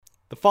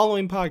The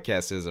following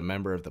podcast is a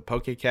member of the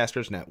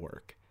Pokecasters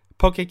Network.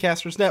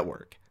 Pokecasters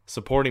Network,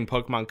 supporting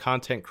Pokemon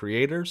content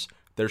creators,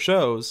 their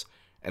shows,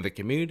 and the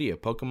community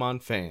of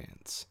Pokemon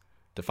fans.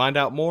 To find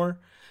out more,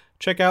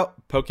 check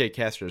out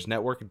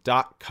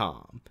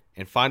PokecastersNetwork.com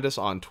and find us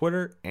on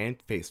Twitter and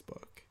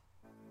Facebook.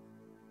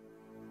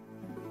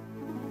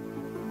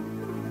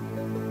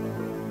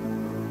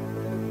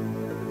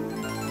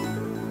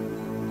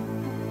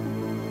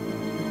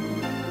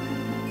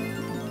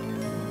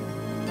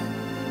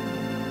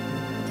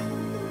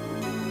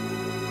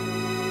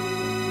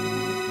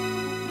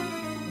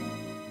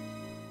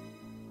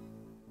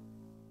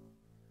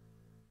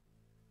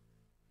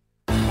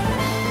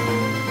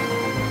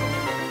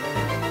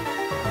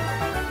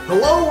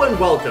 Hello and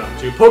welcome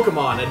to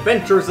Pokemon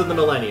Adventures in the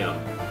Millennium.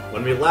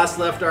 When we last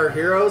left our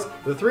heroes,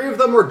 the three of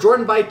them were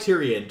joined by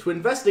Tyrion to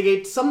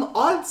investigate some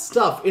odd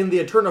stuff in the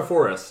Eterna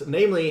Forest,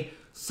 namely,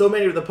 so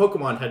many of the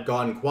Pokemon had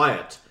gone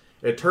quiet.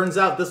 It turns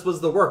out this was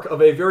the work of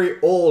a very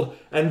old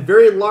and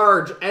very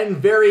large and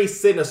very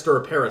sinister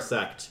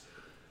Parasect.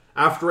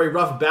 After a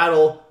rough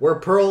battle where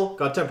Pearl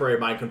got temporary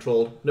mind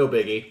controlled, no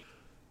biggie,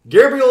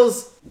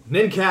 Gabriel's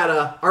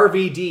Nincada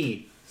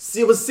RVD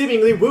was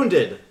seemingly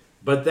wounded.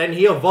 But then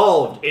he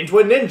evolved into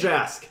a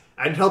Ninjask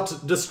and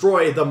helped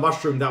destroy the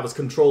mushroom that was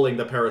controlling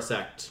the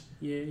Parasect.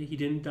 Yeah, he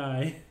didn't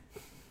die.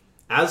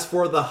 As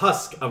for the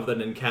husk of the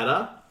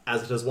Nincada,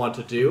 as it is wont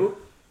to do,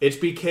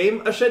 it became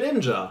a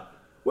Shedinja,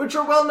 which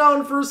are well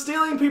known for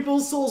stealing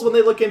people's souls when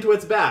they look into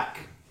its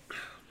back.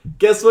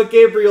 Guess what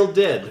Gabriel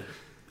did?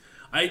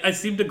 I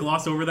seem to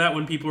gloss over that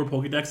when people are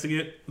Pokedexing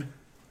it.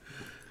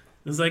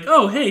 It's like,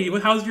 oh, hey,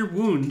 how's your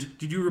wound?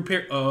 Did you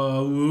repair...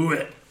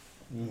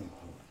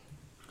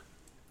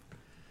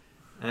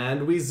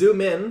 And we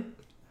zoom in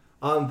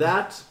on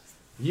that.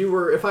 You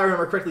were, if I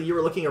remember correctly, you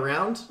were looking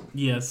around.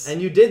 Yes. And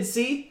you did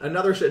see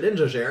another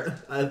Shedinja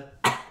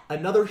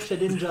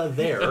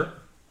there.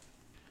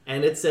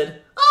 And it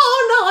said,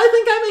 "Oh no, I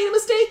think I made a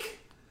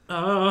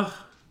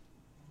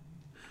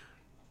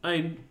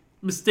mistake."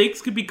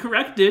 Mistakes could be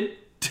corrected.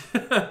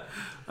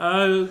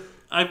 I'm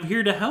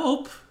here to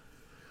help.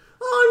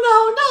 Oh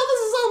no,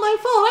 this is all my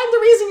fault. I'm the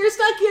reason you're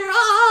stuck here.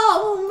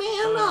 Oh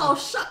man, oh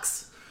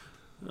shucks.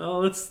 Well,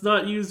 let's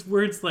not use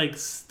words like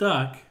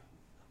stuck.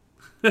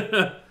 I don't know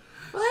how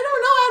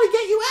to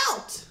get you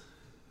out.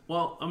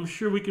 Well, I'm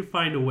sure we could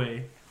find a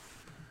way.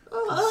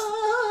 And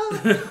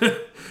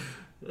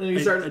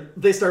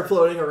they start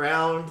floating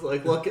around,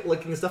 like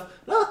looking and stuff.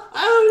 Oh,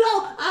 I don't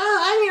know.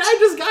 I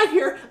just got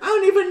here. I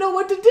don't even know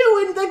what to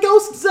do in the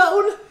ghost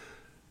zone.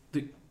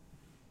 The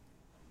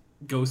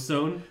ghost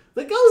zone?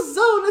 The ghost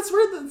zone. It's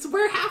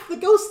where half the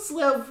ghosts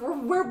live, or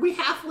where we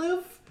half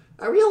live.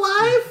 Are we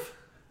alive?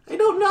 I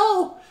don't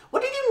know.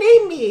 What did you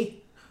name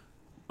me?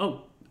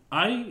 Oh,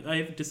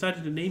 I've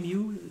decided to name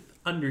you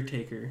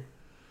Undertaker.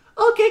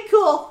 Okay,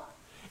 cool.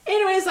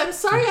 Anyways, I'm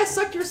sorry I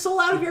sucked your soul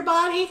out of your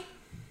body.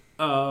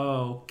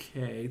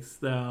 Okay,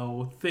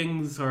 so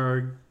things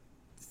are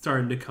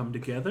starting to come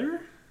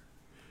together.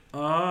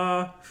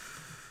 I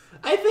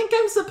think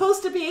I'm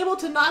supposed to be able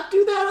to not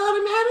do that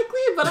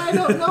automatically, but I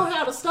don't know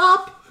how to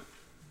stop.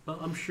 Well,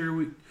 I'm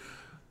sure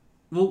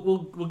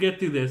we'll get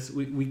through this.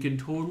 We can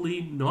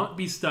totally not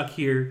be stuck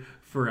here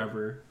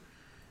forever.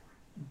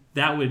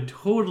 That would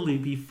totally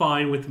be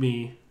fine with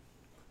me.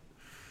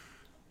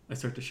 I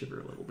start to shiver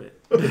a little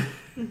bit.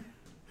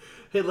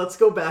 Hey, let's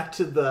go back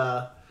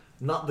to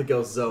not the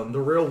ghost zone, the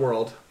real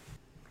world.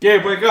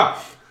 Gabe, wake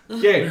up!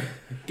 Gabe,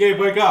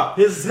 wake up!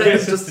 His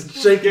head's just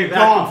shaking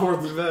back and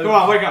forth. Come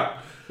on, wake up!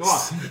 Come on!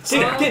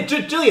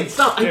 Jillian,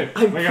 stop! I'm wake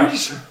pretty up.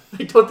 sure.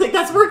 I don't think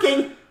that's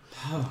working.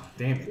 Oh,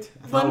 damn it.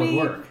 I thought it would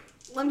work.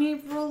 Let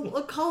me roll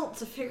occult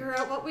to figure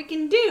out what we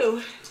can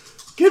do.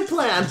 Good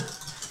plan.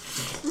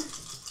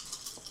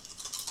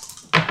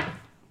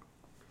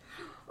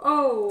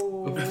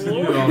 Oh.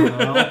 You don't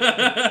know.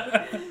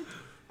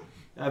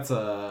 That's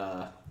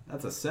a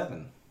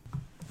 7. I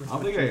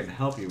don't think I can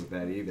help you with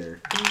that either.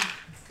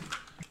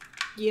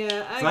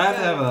 Yeah, I So I have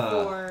to have got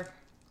a- 4.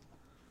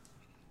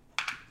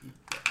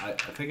 I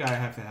think I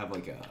have to have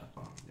like a...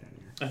 Oh, down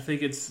here. I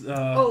think it's they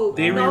novice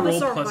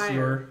reroll or plus higher.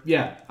 your...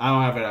 Yeah, I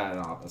don't have it at an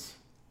office.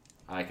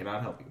 I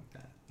cannot help you with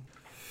that.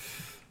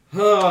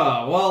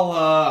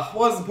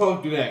 What's the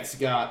Pokedex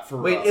got for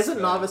Wait, us?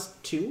 isn't novice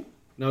 2?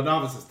 No,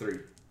 novice is 3.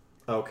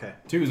 Okay.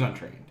 2 is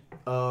untrained.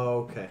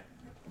 Okay.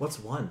 What's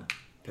 1?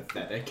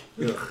 Pathetic.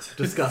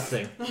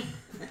 Disgusting.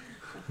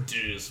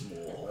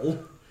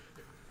 Dismal.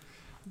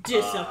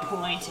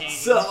 Disappointing.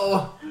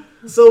 So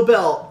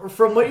Belle,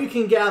 from what you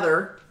can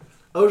gather,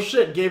 oh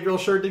shit, Gabriel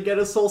sure did get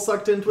his soul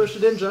sucked into a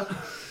Shedinja.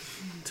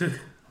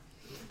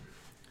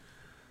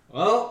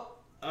 Well,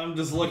 I'm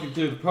just looking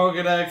through the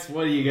Pokedex.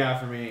 What do you got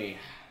for me?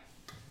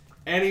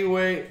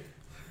 Anyway,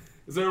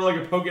 is there like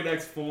a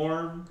Pokedex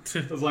form?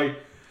 It's like,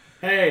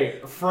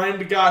 hey, a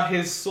friend got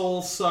his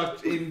soul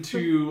sucked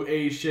into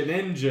a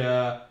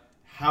Shedinja.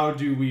 How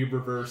do we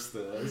reverse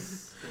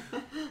this?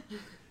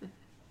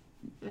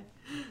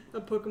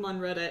 A Pokemon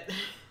Reddit.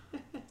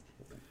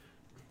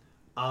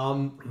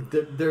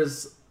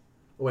 There's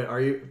Wait,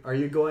 are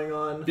you going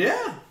on?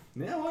 Yeah.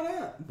 Yeah, why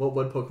not? What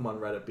would Pokemon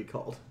Reddit be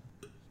called?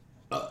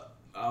 I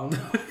don't know.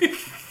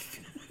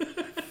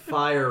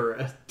 Fire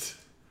it.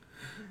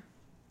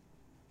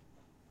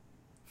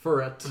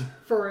 For it.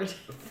 For it.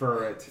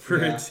 For it. For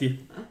yeah. it, yeah.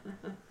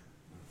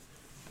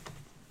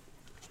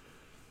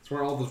 It's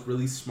where all those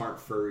really smart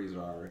furries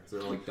are. 'Cause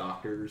they're like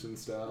doctors and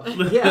stuff.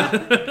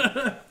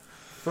 Yeah.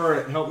 For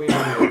it, help me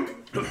out here.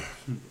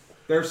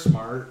 They're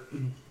smart.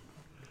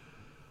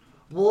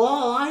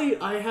 Well,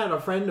 I had a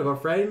friend of a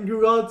friend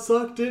who got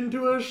sucked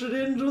into a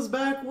Shedinja's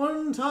back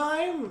one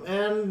time,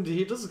 and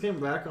he just came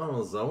back on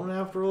his own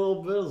after a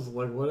little bit. It's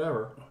like,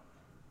 whatever.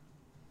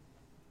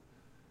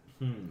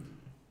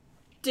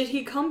 Did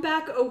he come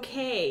back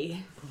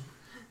okay?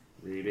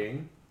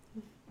 Reading.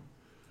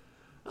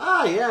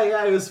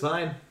 Yeah, he was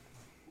fine.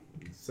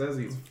 He says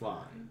he's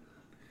fine.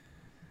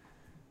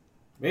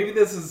 Maybe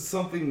this is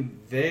something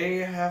they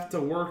have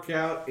to work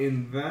out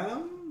in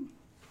them?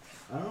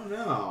 I don't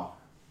know.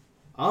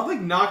 I don't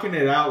think knocking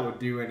it out would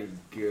do any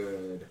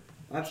good.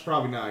 That's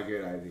probably not a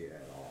good idea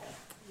at all.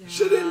 Yeah.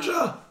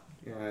 Shedinja!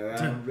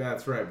 Yeah,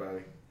 that's right,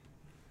 buddy.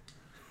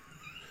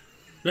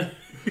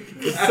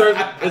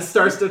 It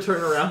starts to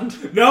turn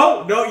around.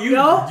 No, you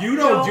No, don't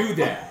no. do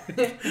that.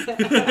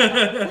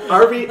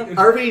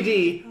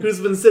 RVD,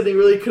 who's been sitting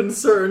really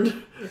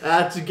concerned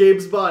at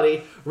Gabe's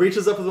body,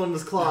 reaches up with one of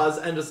his claws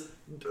and just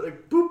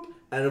like, boop,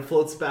 and it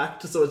floats back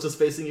to so it's just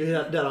facing you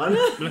dead on.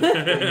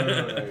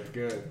 Alright,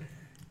 good.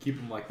 Keep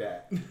them like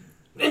that.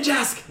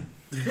 Ninjask!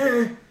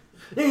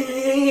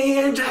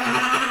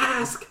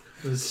 Ninjask!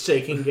 It's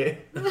shaking Gabe.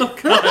 Damn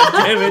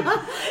it.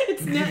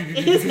 It's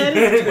his head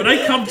is When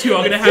I come to,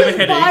 I'm gonna have a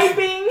headache.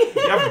 vibing.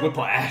 You have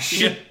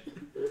whiplash.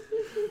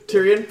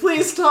 Tyrion,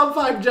 please stop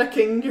vibe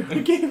checking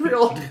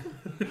Gabriel.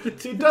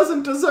 He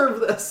doesn't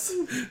deserve this.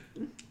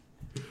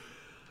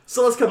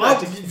 So let's come back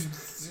to...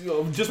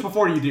 Just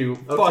before you do,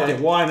 fuck Okay. it,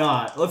 why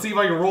not? Let's see if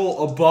I can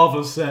roll above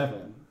a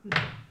 7.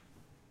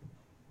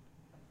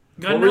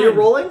 Got What were you 9.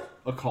 rolling?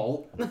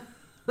 Occult.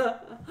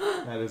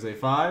 That is a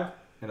 5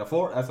 and a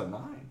 4. That's a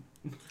 9.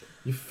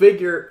 You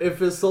figure if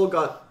his soul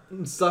got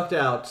sucked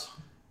out,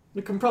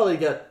 it can probably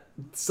get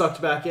sucked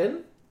back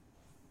in.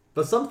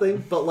 But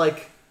something. But,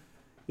 like,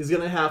 he's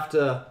gonna have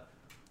to...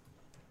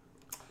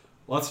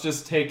 Let's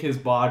just take his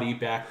body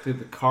back to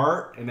the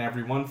cart and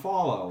everyone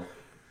follow.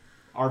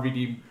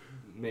 RVD,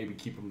 maybe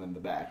keep him in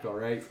the back,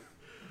 alright?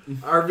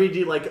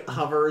 RVD, like,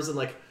 hovers and,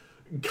 like,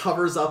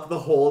 covers up the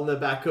hole in the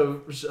back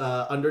of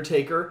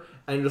Undertaker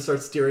and just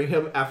starts steering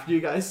him after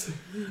you guys.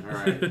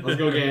 Alright, let's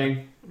go,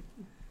 gang.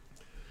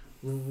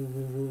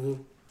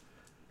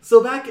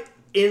 So back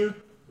in...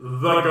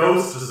 The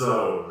Ghost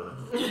Zone.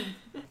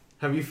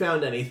 Have you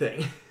found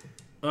anything?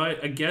 I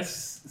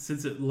guess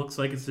since it looks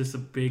like it's just a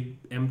big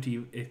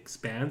empty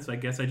expanse, I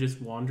guess I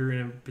just wander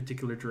in a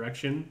particular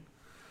direction.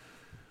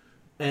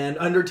 And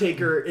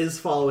Undertaker is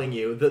following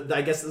you.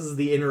 I guess this is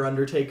the inner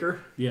Undertaker.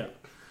 Yeah.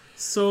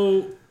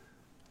 So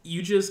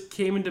you just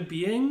came into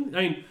being?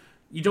 I mean,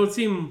 you don't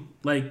seem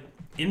like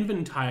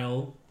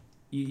infantile.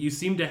 You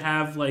seem to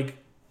have like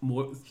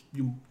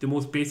the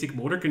most basic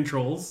motor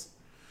controls.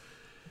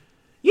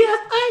 Yeah,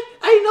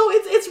 I know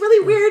it's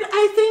really weird.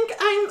 I think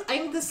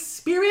I'm the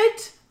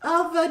spirit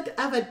of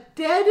a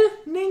dead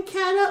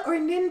Nincada or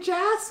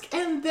Ninjask,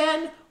 and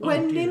then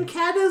when dear.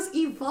 Nincadas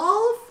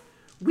evolve,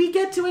 we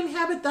get to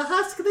inhabit the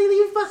husk they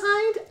leave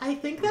behind. I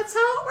think that's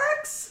how it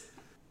works.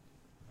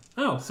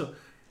 Oh, so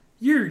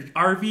you're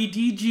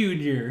RVD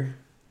Jr.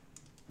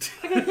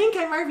 Like, I think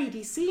I'm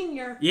RVD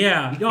Senior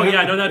Yeah. Oh,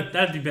 yeah. No,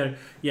 that'd be better.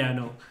 Yeah,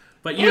 no.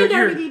 But and you're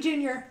RVD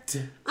Junior.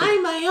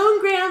 I'm my own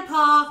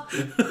grandpa.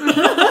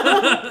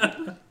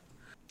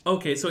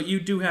 okay. So you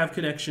do have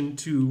connection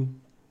to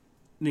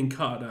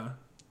Nincada.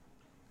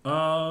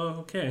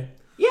 Okay.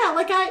 Yeah,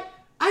 like I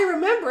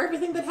remember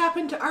everything that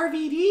happened to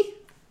RVD.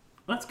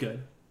 That's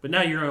good. But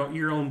now you're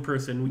your own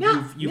person.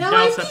 Now- You've now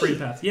now I'm separated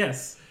me. paths.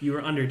 Yes, you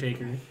are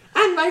Undertaker.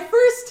 And my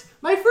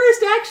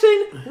first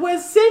action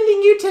was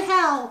sending you to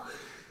hell.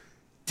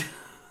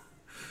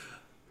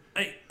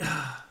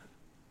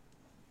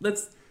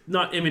 Let's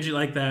not image it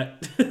like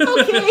that. Okay.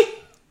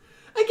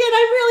 Again,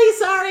 I'm really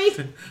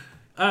sorry.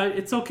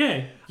 It's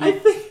okay. I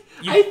think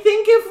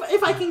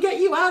if I can get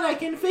you out, I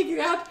can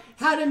figure out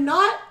how to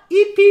not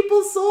eat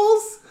people's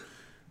souls.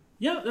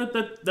 Yeah,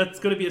 that's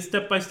going to be a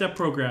step-by-step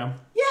program.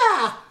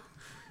 Yeah.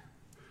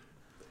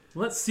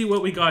 Let's see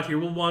what we got here.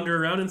 We'll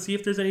wander around and see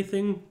if there's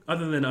anything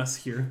other than us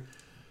here.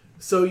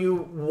 So you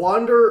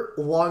wander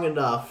long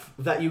enough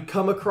that you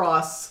come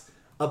across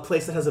a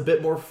place that has a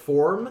bit more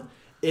form.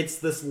 It's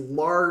this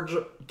large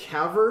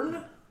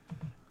cavern,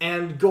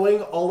 and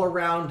going all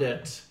around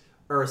it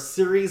are a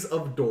series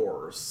of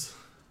doors.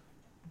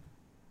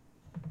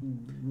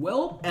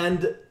 Well,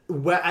 And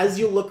as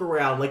you look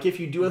around, like if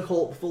you do a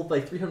full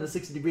like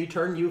 360-degree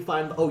turn, you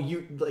find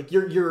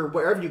you're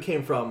wherever you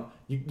came from.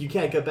 You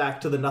can't get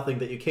back to the nothing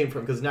that you came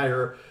from because now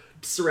you're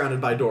surrounded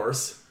by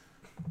doors.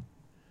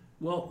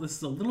 well, this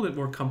is a little bit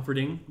more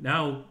comforting.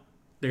 Now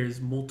there's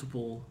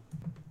multiple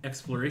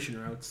exploration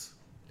routes,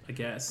 I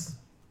guess.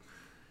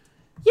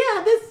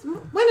 Yeah,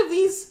 one of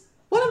these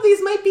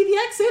might be the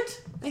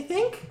exit, I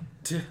think.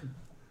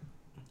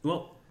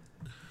 Well,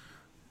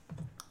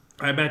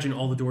 I imagine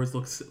all the doors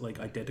look like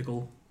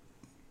identical.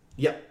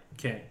 Yep.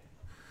 Okay.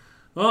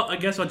 Well, I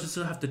guess I'll just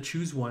have to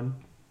choose one.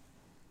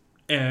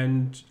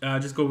 And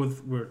just go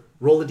with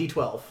Roll a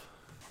d12.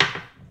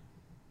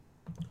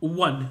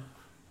 1.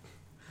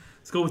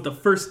 Let's go with the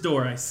first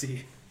door I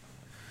see.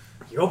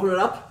 You open it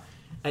up,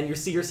 and you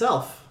see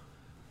yourself.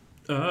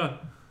 I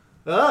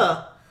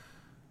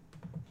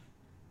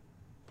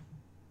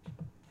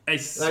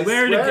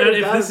swear to God,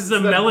 if this is a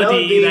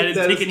melody that is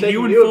taking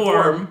human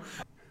form.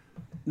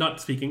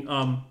 Not speaking.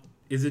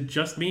 Is it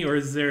just me, or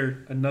is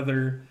there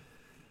another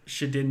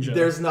Shedinja?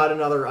 There's not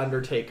another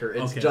Undertaker.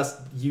 It's Okay. just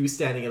you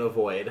standing in a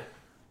void.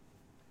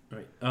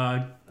 Right.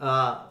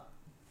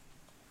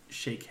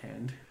 Shake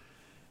hand.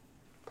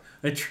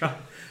 I try,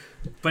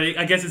 but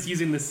I guess it's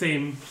using the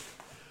same.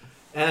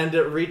 And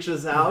it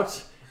reaches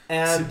out,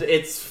 and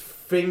its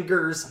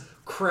fingers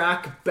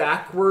crack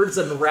backwards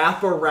and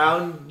wrap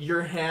around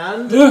your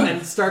hand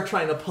and start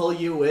trying to pull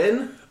you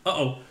in.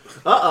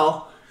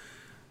 Uh-oh.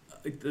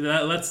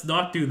 Let's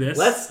not do this.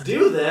 Let's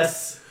do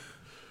this.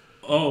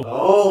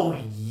 Oh,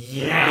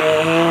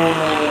 yeah.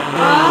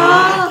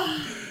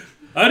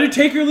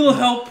 Undertaker, a little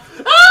help.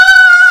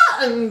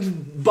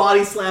 And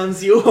body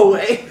slams you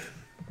away.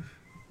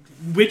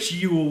 Which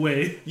you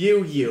away?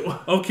 You.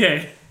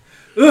 Okay.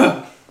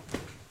 Ugh.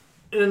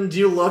 And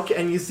you look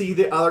and you see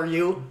the other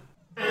you.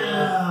 Okay,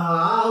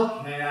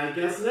 I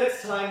guess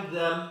next time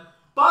then.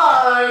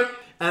 Bye!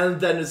 And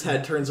then his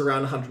head turns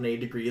around 180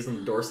 degrees and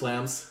the door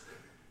slams.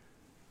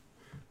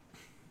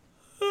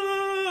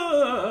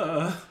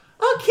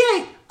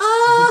 Okay,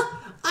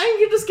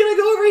 I'm just gonna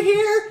go over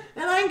here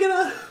and I'm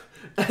gonna...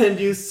 And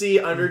you see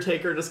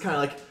Undertaker just kind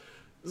of like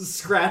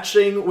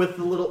scratching with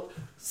the little...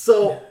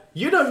 So,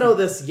 you don't know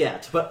this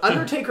yet, but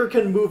Undertaker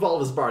can move all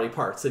of his body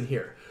parts in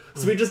here.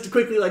 So he just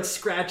quickly like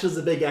scratches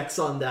a big X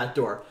on that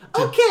door.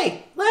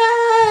 Okay,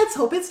 let's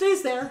hope it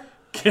stays there.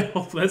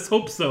 Let's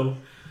hope so.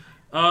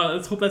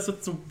 Let's hope that's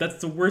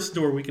the worst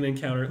door we can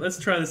encounter. Let's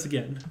try this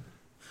again.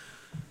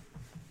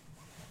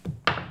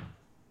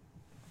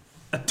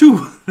 A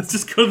 2. Let's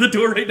just go to the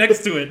door right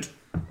next to it.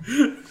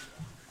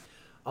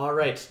 All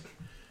right,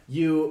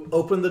 you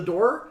open the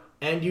door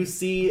and you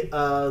see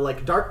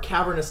like dark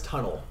cavernous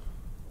tunnel.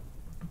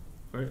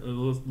 All right, it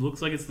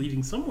looks like it's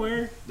leading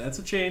somewhere. That's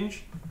a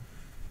change.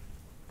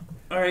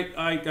 All right,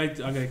 I'm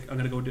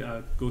gonna go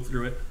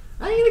through it.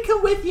 I'm gonna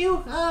come with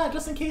you,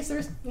 just in case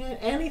there's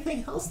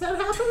anything else that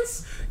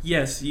happens.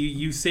 Yes,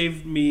 you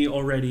saved me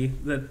already.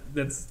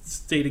 Let's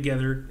stay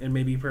together and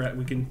maybe perhaps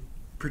we can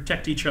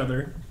protect each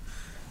other.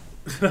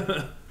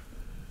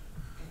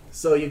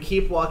 So you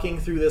keep walking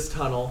through this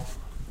tunnel,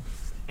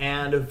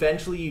 and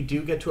eventually you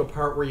do get to a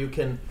part where you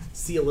can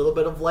see a little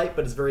bit of light,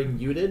 but it's very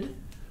muted,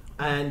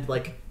 and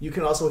like you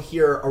can also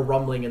hear a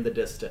rumbling in the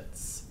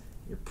distance.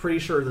 You're pretty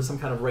sure there's some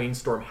kind of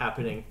rainstorm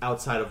happening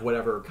outside of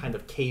whatever kind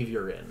of cave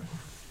you're in.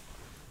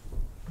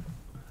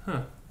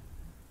 Huh.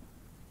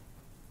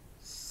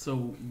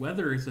 So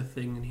weather is a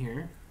thing in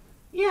here.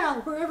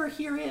 Yeah, wherever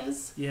here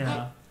is.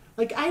 Yeah.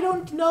 I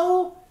don't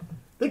know.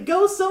 The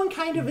ghost zone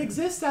kind of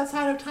exists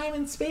outside of time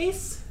and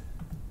space.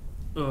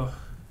 Ugh.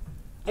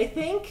 I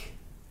think.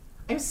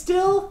 I'm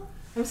still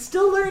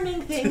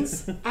learning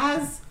things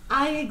as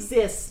I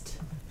exist.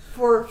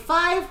 For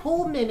 5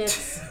 whole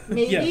minutes,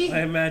 maybe. Yeah,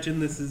 I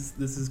imagine this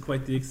is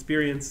quite the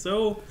experience.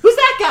 So Who's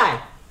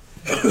that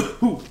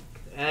guy?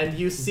 And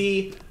you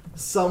see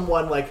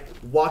someone like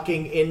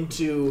walking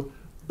into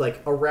like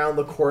around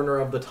the corner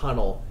of the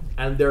tunnel,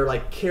 and they're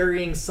like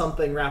carrying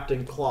something wrapped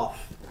in cloth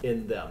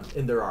in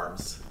their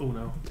arms. oh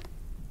no.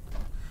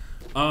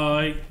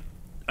 I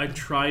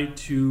try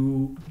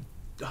to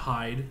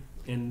hide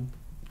and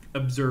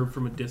observe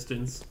from a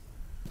distance.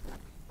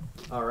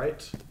 All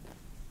right.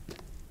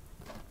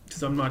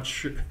 Because I'm not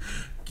sure.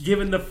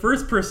 Given the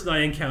first person I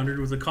encountered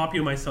was a copy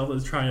of myself that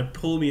was trying to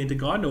pull me into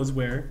God knows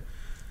where,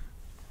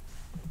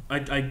 I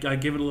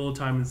give it a little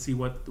time and see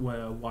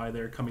why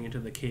they're coming into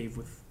the cave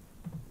with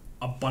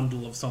a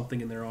bundle of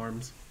something in their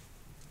arms.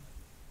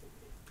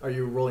 Are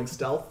you rolling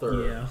stealth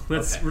or? Yeah,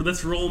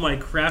 let's roll my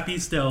crappy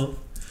stealth.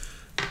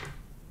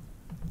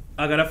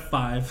 I got a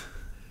 5.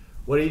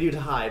 What do you do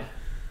to hide?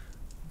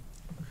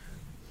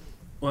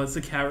 Well, it's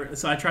a cavern,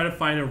 so I try to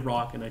find a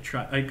rock, and I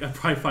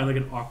probably find like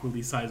an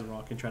awkwardly sized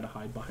rock and try to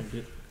hide behind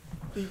it.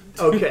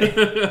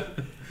 Okay.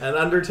 And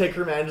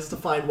Undertaker manages to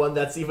find one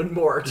that's even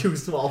more too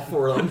small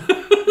for them.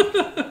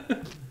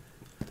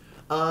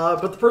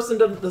 But the person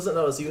doesn't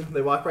notice you.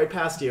 They walk right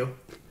past you,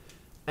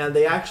 and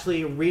they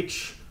actually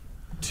reach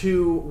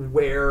to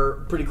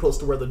pretty close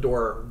to where the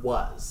door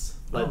was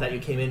that you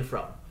came in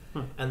from.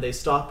 And they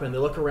stop and they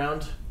look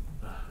around.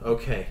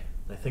 Okay,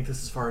 I think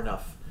this is far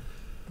enough.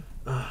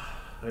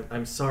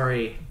 I'm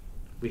sorry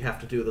we have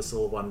to do this,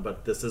 little one,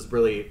 but this is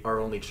really our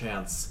only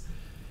chance.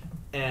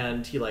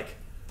 And he like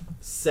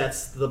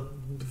sets the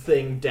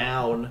thing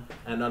down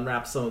and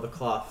unwraps some of the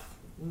cloth.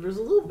 And there's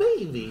a little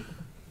baby.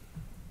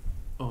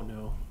 Oh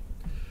no.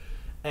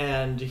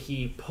 and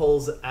he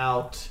pulls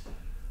out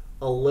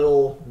a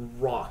little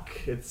rock.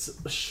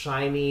 It's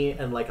shiny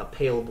and like a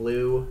pale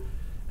blue,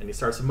 and he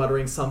starts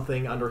muttering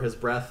something under his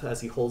breath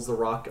as he holds the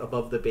rock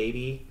above the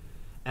baby,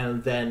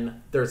 and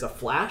then there's a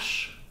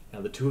flash,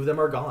 and the two of them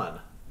are gone.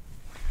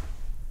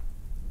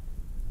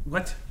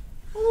 What?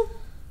 Well,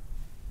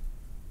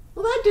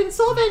 that didn't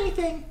solve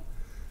anything.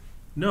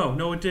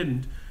 No, it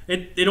didn't.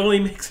 It only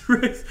makes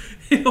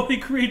it only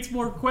creates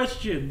more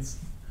questions.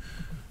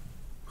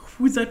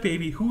 Who is that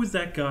baby? Who is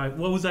that guy?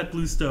 What was that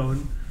blue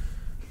stone?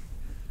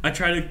 I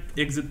try to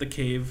exit the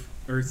cave,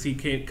 or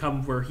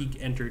come where he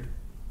entered.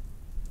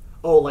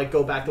 Oh, like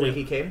go back the way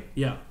he came?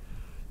 Yeah.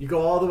 You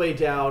go all the way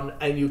down,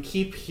 and you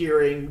keep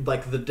hearing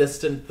like the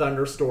distant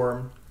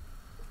thunderstorm.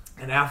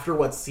 And after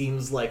what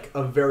seems like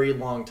a very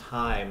long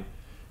time,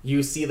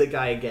 you see the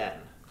guy again.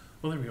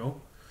 Well, there we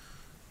go.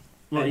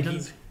 Well,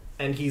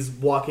 And he's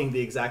walking the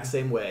exact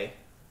same way.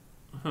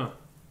 Huh.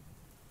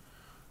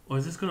 Oh,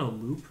 is this gonna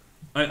loop?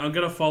 I'm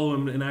gonna follow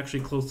him and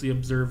actually closely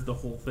observe the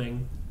whole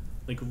thing,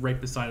 like right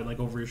beside him, like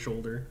over his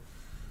shoulder.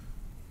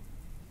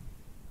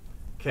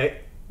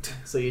 Okay,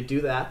 so you do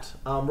that.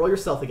 Roll your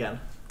stealth again.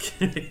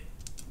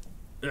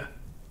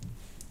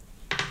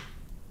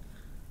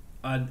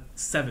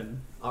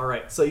 7. All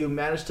right, so you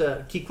managed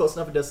to keep close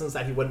enough a distance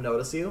that he wouldn't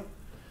notice you,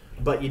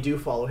 but you do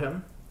follow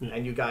him,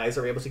 and you guys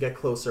are able to get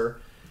closer.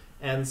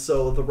 And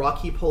so the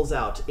rock he pulls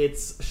out,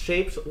 it's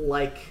shaped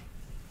like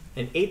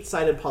an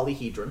 8-sided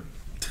polyhedron.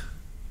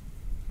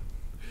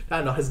 I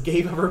don't know, has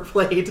Gabe ever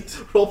played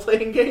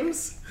role-playing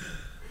games?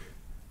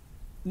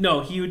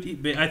 No,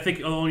 I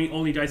think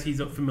only dice he's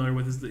familiar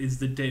with is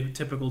the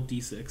typical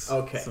D6.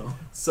 Okay,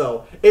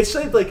 so it's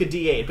shaped like a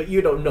D8, but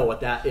you don't know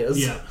what that is.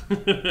 Yeah.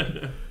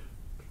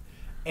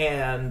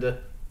 And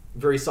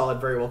very solid,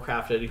 very well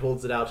crafted. He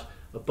holds it out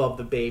above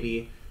the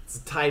baby. It's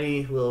a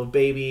tiny little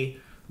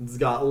baby. It's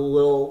got a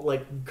little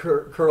like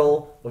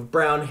curl of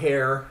brown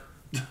hair.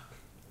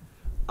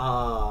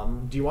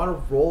 Do you want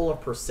to roll a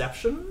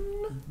perception?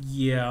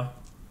 Yeah.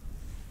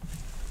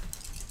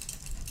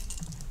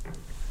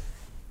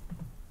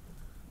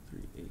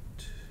 3, 8,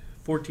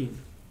 14.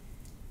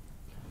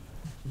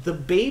 The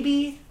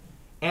baby,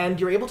 and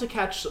you're able to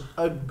catch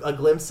a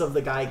glimpse of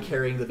the guy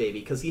carrying the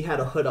baby because he had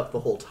a hood up the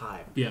whole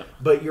time. Yeah.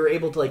 But you're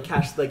able to like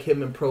catch like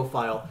him in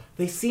profile.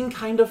 They seem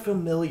kind of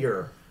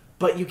familiar,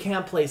 but you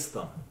can't place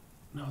them.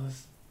 No,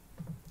 is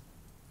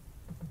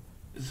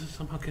this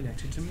somehow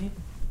connected to me?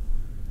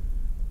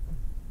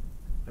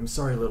 I'm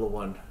sorry, little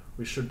one.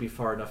 We should be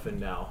far enough in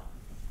now.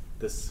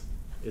 This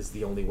is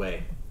the only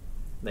way.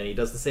 Then he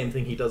does the same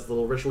thing. He does the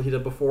little ritual he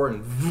did before,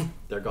 and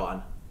they're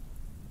gone.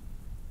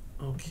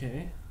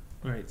 Okay.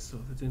 Alright, so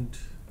that didn't...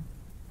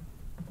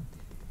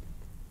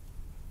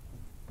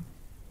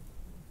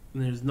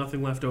 And there's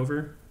nothing left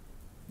over?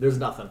 There's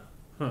nothing.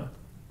 Huh.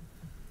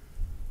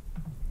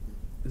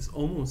 This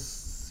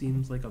almost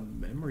seems like a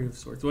memory of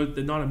sorts. Well,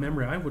 not a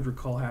memory I would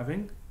recall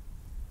having.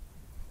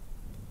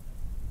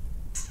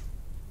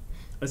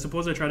 I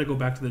suppose I try to go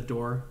back to the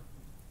door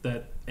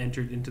that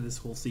entered into this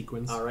whole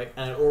sequence. All right,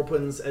 and it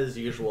opens as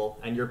usual,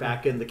 and you're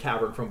back in the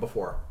cavern from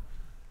before.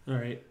 All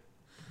right.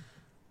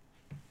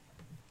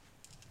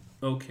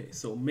 Okay,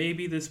 so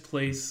maybe this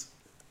place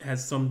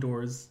has some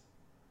doors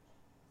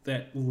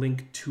that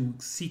link to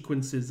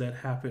sequences that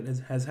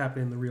has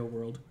happened in the real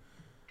world,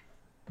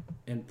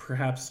 and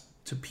perhaps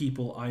to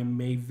people I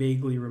may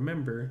vaguely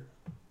remember.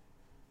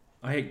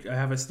 I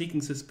have a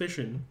sneaking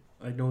suspicion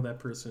I know that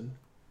person.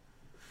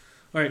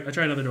 All right, I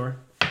try another door.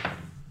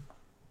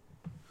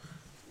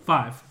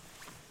 5.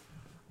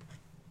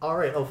 All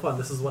right, oh fun,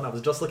 this is one I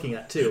was just looking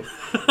at too.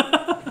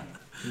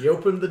 You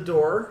open the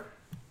door,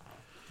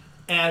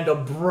 and a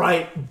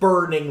bright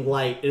burning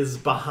light is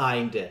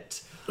behind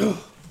it.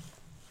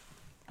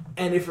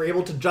 And if you're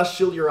able to just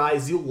shield your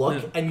eyes, you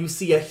look and you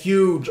see a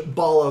huge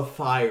ball of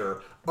fire.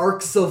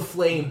 Arcs of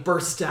flame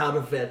burst out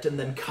of it and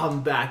then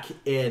come back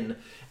in.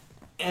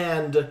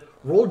 And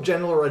roll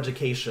general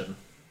education.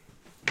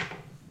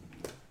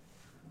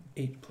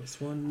 8 +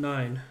 1,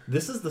 9.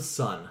 This is the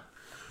sun.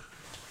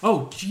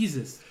 Oh,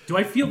 Jesus. Do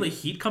I feel the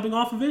heat coming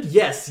off of it?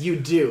 Yes, you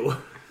do.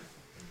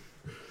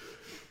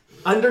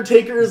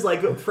 Undertaker is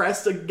like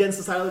pressed against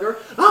the side of the door.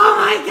 Oh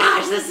my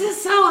gosh, this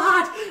is so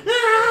hot!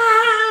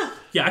 Ah!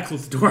 Yeah, I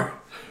closed the door.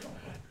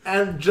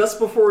 And just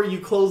before you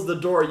close the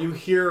door, you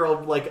hear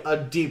like a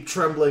deep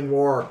trembling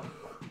roar.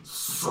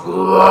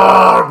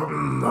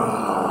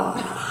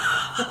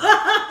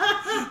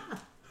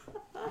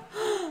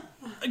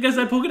 I guess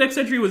that Pokedex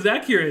entry was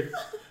accurate.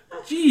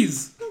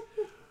 Jeez.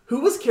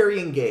 Who was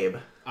carrying Gabe?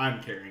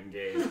 I'm carrying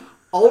Gabe.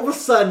 All of a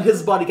sudden,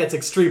 his body gets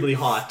extremely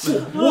hot.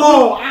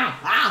 Whoa! Ow!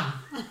 Ow!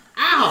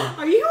 Ow!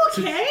 Are you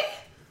okay?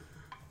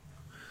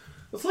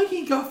 It's like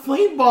he got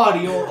flame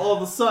body all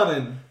of a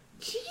sudden.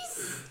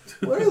 Jeez.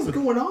 What is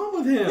going on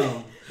with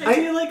him? I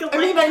feel like a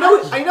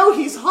I know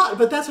he's hot,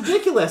 but that's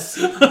ridiculous.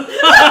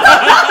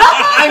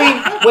 I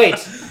mean, wait.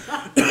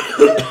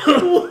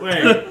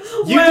 Wait.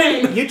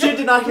 You two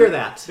did not hear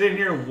that. Didn't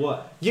hear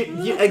what?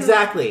 You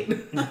exactly.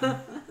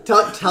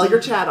 Tell your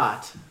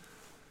chat-ot.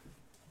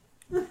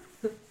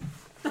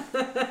 Gabe's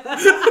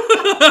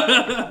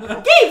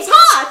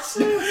hot!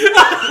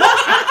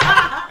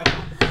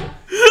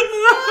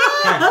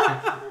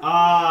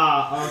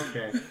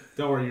 Okay.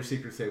 Don't worry, your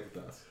secret's safe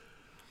with us.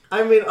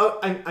 I mean,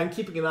 I'm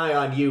keeping an eye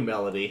on you,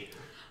 Melody.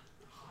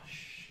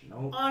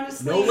 No,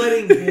 Honestly. no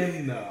letting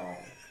him know.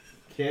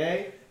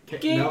 Okay?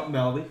 Gabe- No,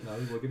 Melody,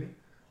 look at me.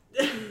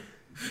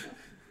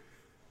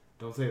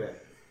 Don't say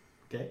that.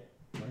 Okay?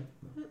 Right?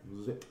 No.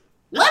 Zip.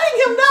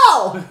 Letting him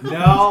know!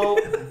 No,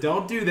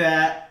 don't do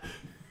that.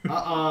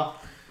 I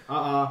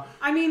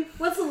mean,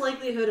 what's the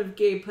likelihood of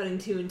Gabe putting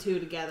 2 and 2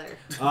 together?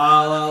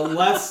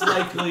 Less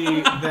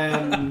likely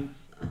than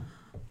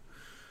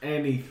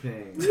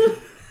anything.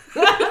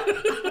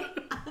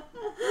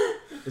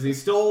 Is he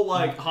still,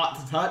 like, hot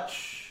to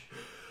touch?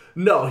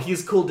 No,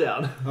 he's cooled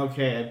down.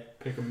 Okay, I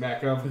pick him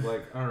back up and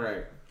like,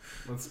 alright,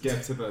 let's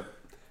get to the...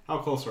 How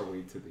close are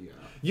we to the...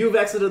 You've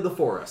exited the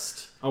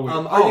forest. Oh, wait.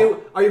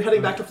 Are you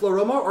heading back to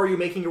Floroma, or are you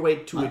making your way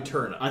to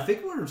Eterna? I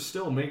think we're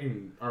still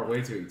making our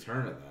way to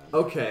Eterna then.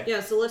 Okay.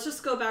 Yeah, so let's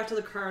just go back to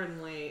the cart and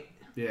wait.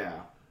 Yeah.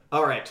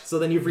 Alright, so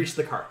then you've reached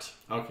the cart.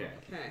 Okay.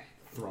 Okay.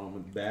 Throw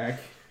him back.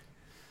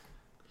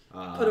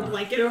 Put a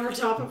blanket over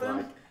top of him.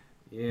 Like,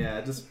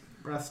 yeah, just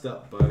rest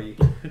up, buddy.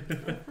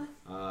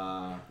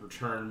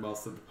 Return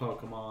most of the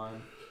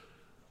Pokemon.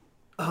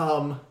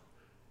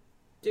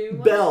 Do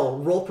what? Belle,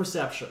 roll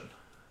perception.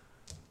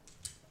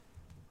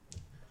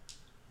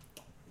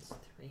 It's 3,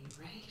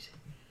 right?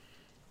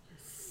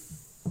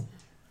 I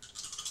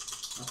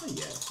thought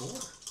you had 4.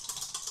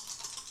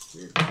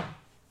 Weird.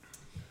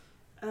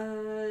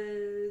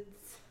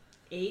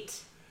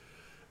 8.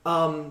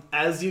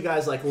 As you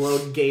guys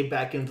load Gabe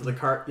back into the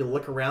cart, you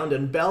look around,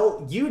 and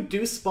Belle, you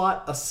do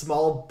spot a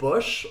small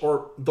bush,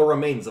 or the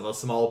remains of a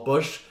small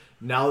bush.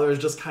 Now there's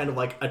just kind of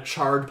a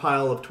charred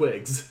pile of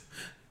twigs.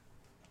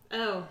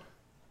 Oh.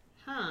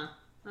 Huh.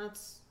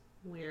 That's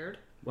weird.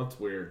 What's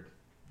weird?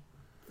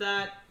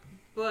 That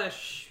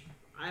bush,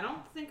 I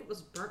don't think it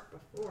was burnt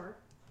before.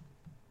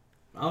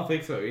 I don't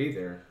think so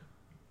either.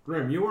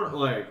 Grim, you weren't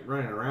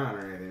running around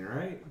or anything,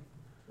 right?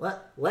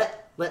 What?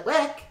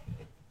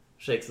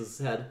 Shakes his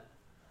head.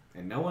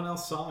 And no one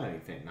else saw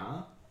anything,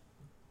 huh?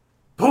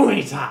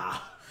 Ponyta!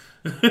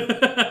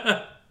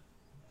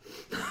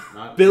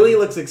 Not Billy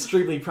looks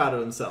extremely proud of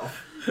himself.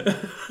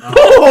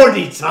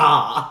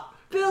 Ponyta!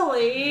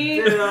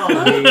 Billy!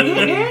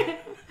 Billy.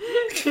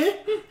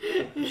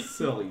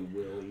 Silly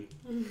Willy.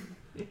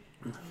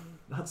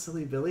 Not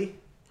silly Billy.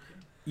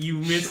 You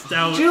missed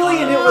out.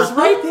 Julian, it was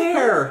right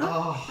there!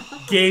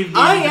 Gabe needed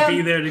I to am-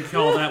 be there to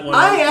call that one.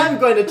 I out. am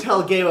going to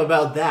tell Gabe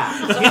about that.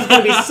 He's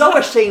going to be so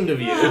ashamed of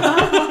you.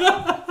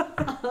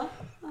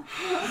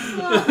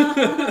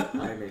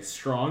 I'm a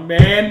strong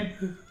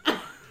man.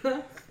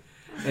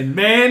 And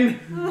man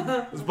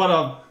is but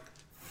a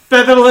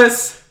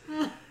featherless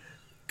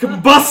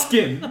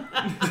combustion.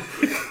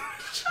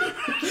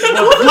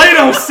 What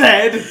Plato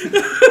said.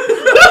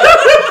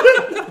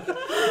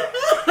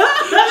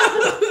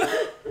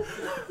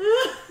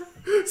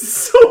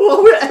 So,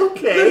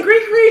 okay. The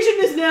Greek region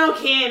is now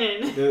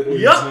canon.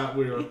 Yup.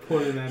 We were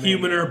putting that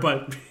Human in. or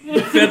but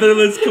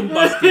featherless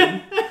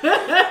combustion.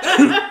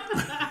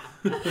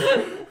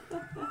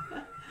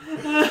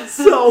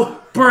 So,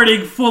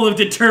 Burning full of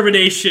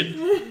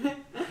determination.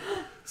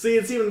 see,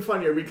 it's even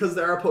funnier because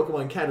there are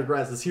Pokemon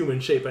categorized as human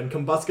shape, and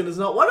Combuskin is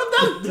not one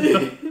of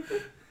them.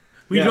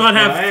 We Yes, do not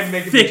but have I am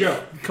making thick the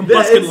joke.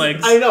 combustion It's-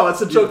 legs. I know,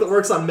 it's a joke that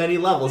works on many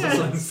levels. That's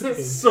what I'm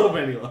saying. So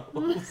many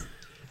levels.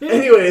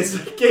 Anyways,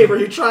 Gabe, are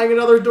you trying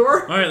another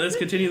door? All right, let's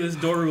continue this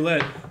door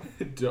roulette.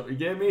 Don't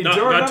get me. Not-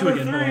 Door not two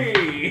number again, hold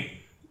 3.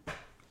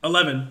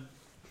 11.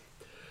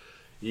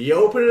 You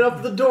open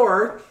up the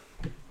door,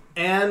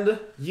 and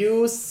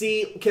you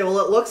see... Okay, well,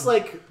 it looks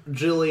like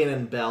Julian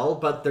and Belle,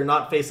 but they're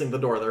not facing the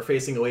door. They're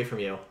facing away from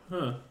you.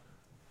 Huh.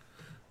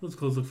 Those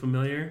clothes look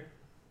familiar.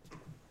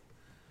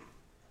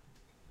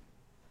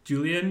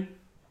 Julian?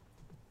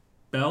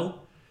 Belle?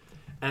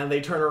 And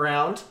they turn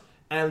around,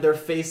 and their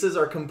faces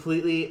are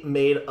completely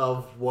made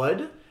of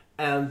wood,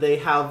 and they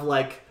have,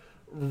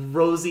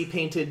 rosy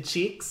painted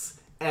cheeks,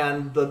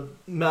 and the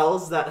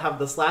mells that have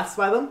the slats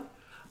by them.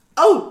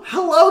 Oh,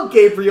 hello,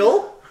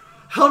 Gabriel!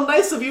 How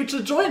nice of you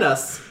to join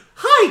us!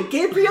 Hi,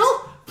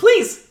 Gabriel!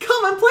 Please,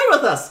 come and play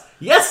with us!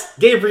 Yes,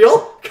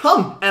 Gabriel!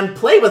 Come and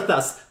play with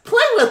us!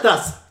 Play with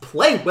us!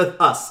 Play with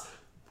us!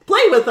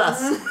 Play with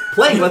us!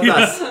 Play with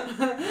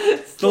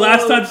us! The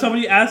last time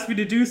somebody asked me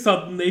to do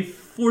something, they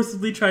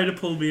forcibly tried to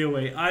pull me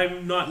away.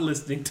 I'm not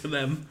listening to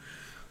them.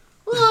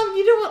 Well,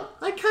 you know what?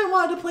 I kind of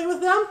wanted to play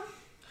with them.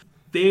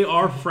 They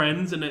are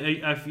friends, and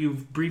if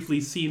you've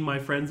briefly seen my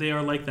friends, they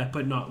are like that,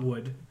 but not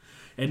wood.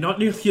 And not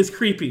nearly as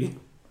creepy.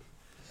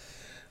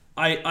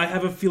 I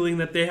have a feeling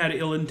that they had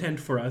ill intent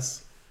for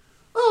us.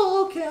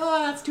 Oh, okay.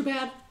 Oh, that's too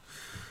bad.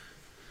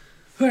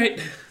 Alright,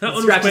 that one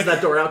was Scratches quick.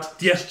 that door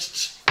out. Yeah.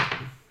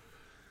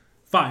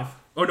 5.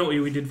 Oh no,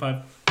 we did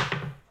 5.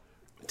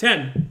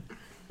 10.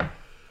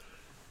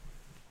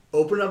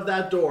 Open up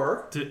that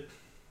door. T-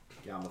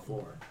 Get on the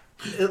floor.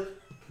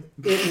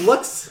 It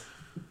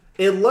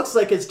looks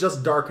like it's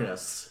just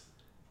darkness.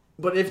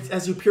 but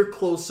as you peer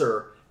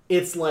closer,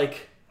 it's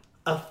like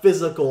a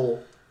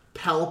physical,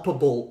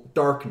 palpable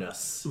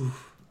darkness.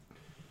 Oof.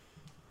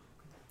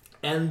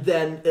 And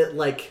then it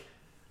like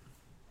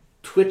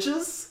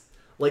twitches,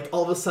 like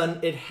all of a sudden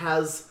it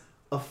has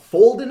a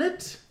fold in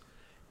it,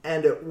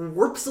 and it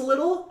warps a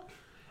little,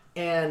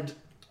 and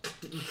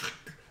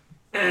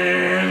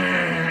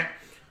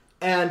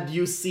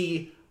you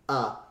see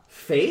a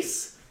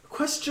face,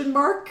 question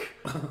mark.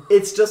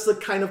 It's just a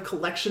kind of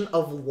collection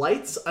of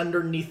lights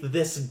underneath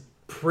this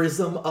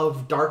prism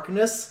of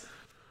darkness.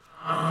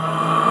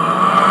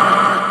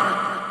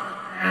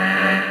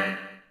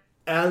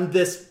 And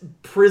this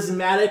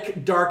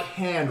prismatic dark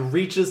hand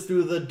reaches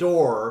through the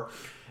door,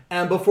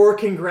 and before it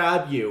can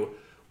grab you,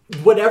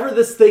 whatever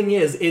this thing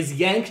is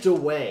yanked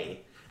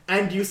away.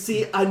 And you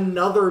see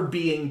another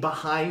being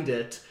behind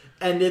it,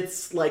 and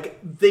it's like,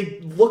 they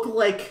look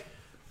like...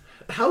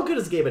 How good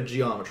is Gabe at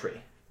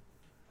geometry?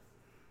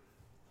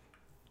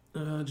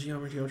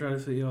 Geometry, I'm trying to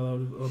see how that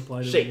would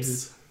apply to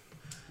Shapes.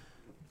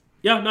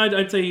 Yeah, no,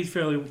 I'd say he's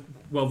fairly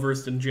well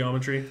versed in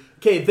geometry.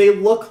 Okay, they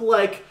look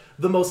like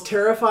the most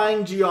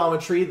terrifying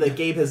geometry that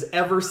Gabe has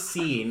ever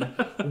seen.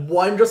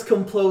 One just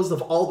composed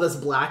of all this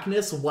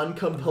blackness, one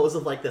composed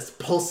of like this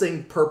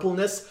pulsing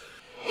purpleness.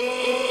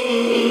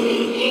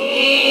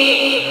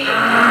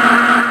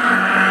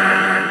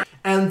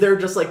 And they're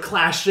just like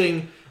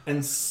clashing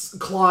and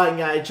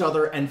clawing at each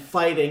other and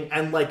fighting,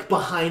 and like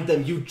behind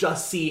them you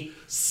just see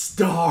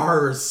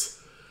stars.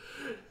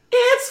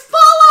 It's full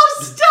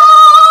of stars!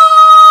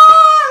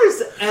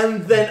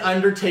 And then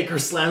Undertaker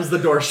slams the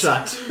door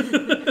shut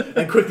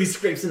and quickly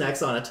scrapes an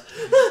X on it.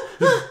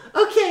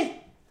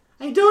 Okay,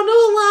 I don't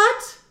know a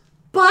lot,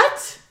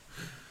 but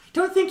I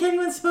don't think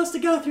anyone's supposed to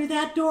go through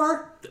that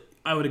door.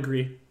 I would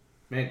agree.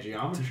 Man,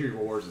 Geometry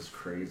Wars is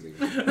crazy.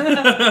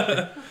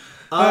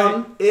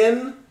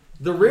 In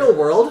the real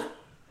world,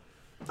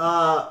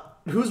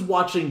 who's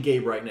watching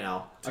Gabe right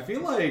now? I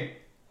feel like...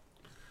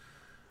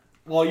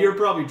 Well, you're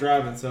probably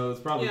driving, so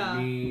it's probably Yeah.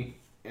 me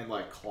and,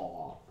 like,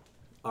 Claw.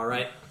 All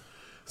right.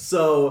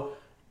 So,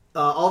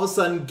 all of a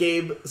sudden,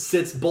 Gabe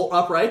sits bolt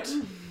upright,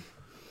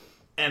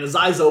 and his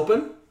eyes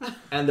open,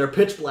 and they're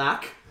pitch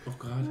black. Oh,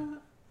 God.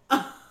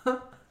 That's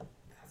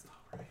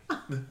not right.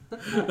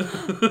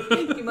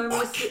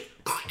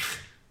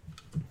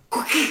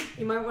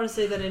 You might want to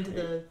say that into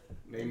the...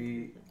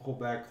 Maybe hold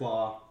back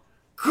Claw.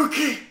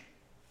 Cookie!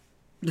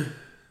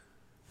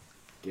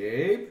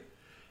 Gabe?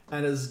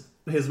 And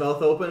his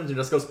mouth opens and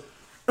just goes... The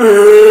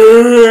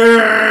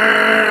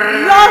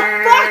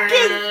fuck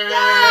is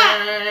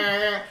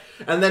that?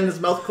 And then his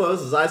mouth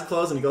closes, his eyes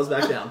close, and he goes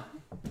back down.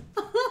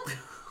 Oh,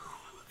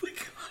 my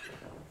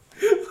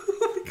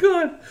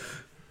God.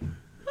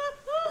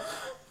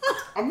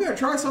 I'm gonna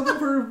try something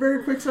for a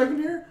very quick second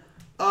here.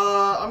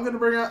 I'm gonna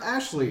bring out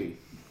Ashley.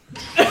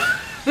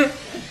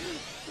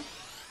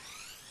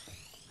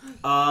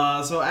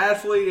 So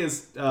Ashley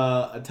is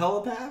a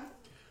telepath.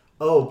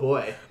 Oh,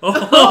 boy.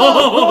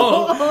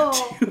 Oh.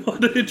 Do you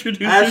want to introduce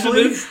you to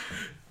Ashley, this?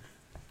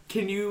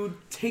 can you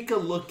take a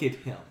look at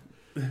him?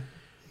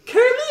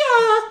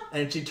 Curlia!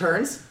 And she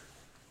turns.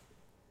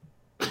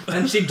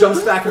 And she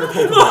jumps back in her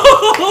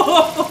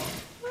Pokemon.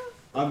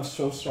 I'm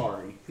so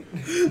sorry.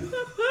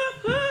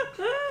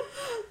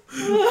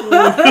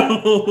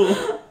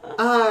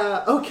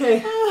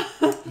 Okay.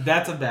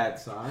 That's a bad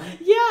sign.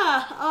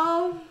 Yeah,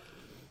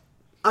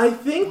 I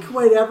think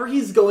whatever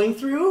he's going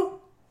through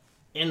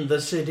in the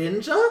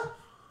Shedinja,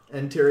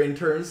 and Tyrion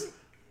turns,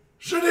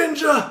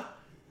 Shedinja!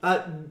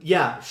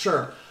 Yeah,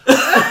 sure.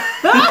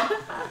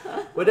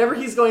 Whatever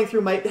he's going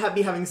through might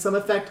be having some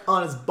effect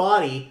on his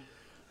body,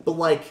 but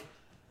like,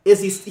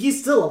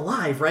 he's still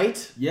alive,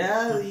 right?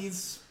 Yeah,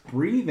 he's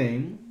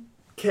breathing.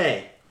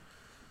 Okay.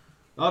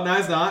 Oh, no,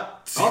 he's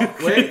not. Oh,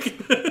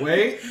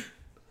 wait.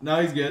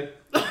 No, he's good.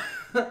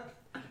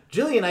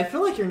 Jillian, I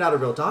feel like you're not a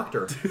real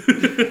doctor.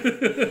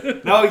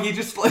 No, he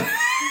just like...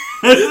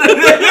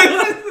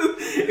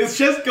 It's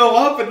just go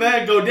up and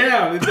then go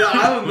down.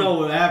 I don't know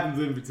what happens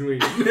in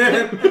between.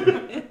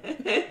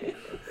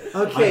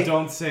 Okay. I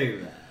don't say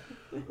that.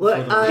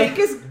 Look,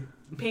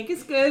 pink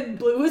is good,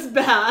 blue is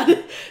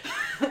bad.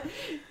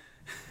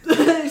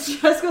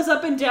 It just goes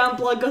up and down,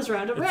 blood goes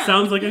round and It round.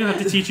 sounds like I'm going to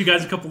have to teach you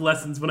guys a couple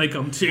lessons when I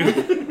come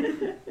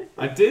to.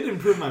 I did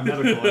improve my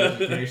medical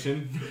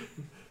education.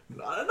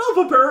 not enough,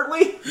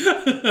 apparently.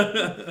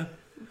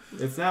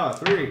 It's now a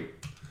 3.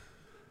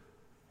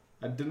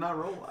 I did not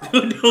roll out.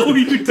 No,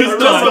 you did Just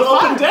not. go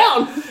up and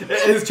down.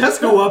 His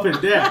chest go up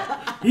and down.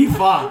 He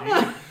fine.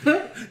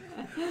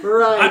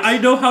 Right. I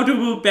know how to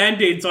put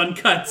band-aids on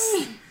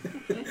cuts.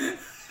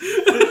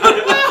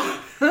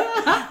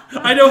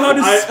 I know how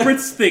to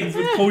spritz things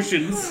with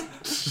potions.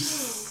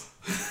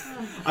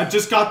 I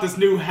just got this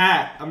new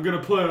hat. I'm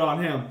gonna put it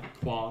on him.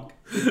 Bonk.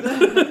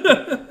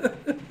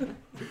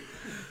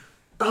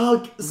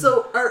 Oh,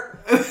 so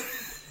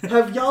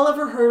have y'all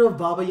ever heard of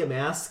Baba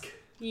Yamask?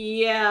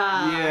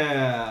 Yeah.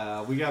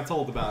 Yeah, we got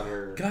told about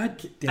her.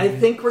 God damn I it.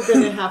 think we're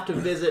gonna have to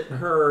visit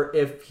her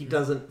if he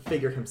doesn't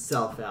figure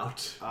himself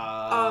out.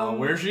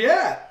 Where's she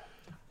at?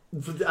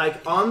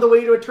 like on the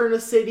way to Eterna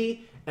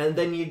City, and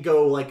then you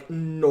go like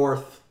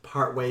north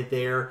partway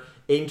there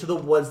into the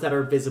woods that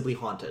are visibly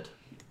haunted.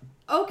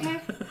 Okay.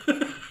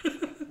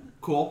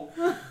 Cool.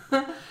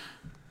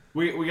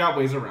 We got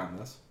ways around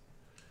this.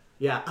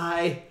 Yeah,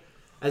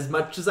 as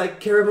much as I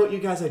care about you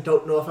guys, I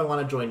don't know if I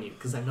want to join you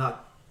because I'm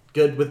not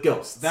good with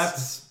ghosts.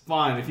 That's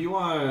fine. If you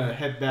want to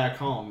head back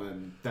home,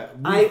 and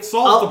I-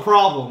 solved I'll- the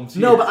problems.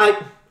 no, here.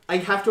 but I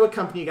have to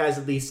accompany you guys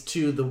at least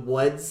to the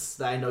woods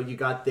that I know you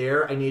got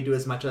there. I need to do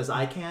as much as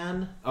I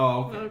can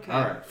Oh, okay. Okay.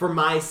 All right. for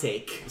my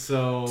sake.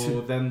 So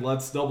then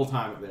let's double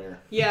time it there.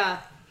 Yeah.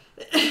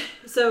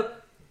 So,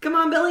 come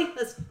on, Billy.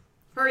 Let's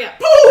hurry up.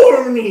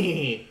 For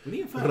me. We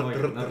need to find like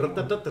another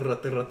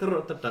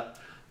one. Hey,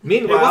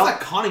 Meanwhile, what's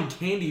that cotton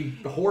candy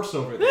horse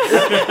over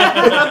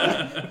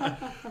there?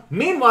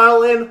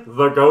 meanwhile, in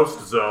The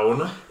Ghost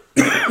Zone. are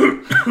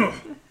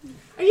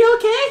you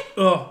okay?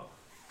 Oh,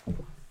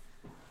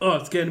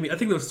 it's getting me. I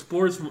think those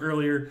spores from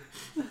earlier.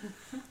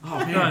 Oh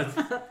man.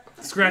 God,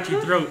 scratchy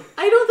throat.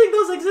 I don't think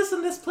those exist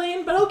in this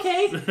plane, but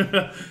okay.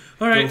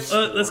 All right,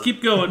 Those let's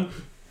keep going.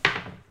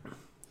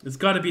 There's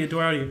got to be a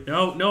door out here.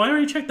 No, I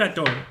already checked that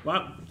door.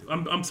 Wow,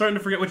 I'm starting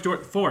to forget which door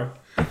it's for.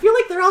 I feel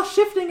like they're all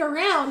shifting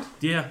around.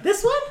 Yeah.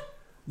 This one?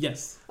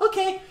 Yes.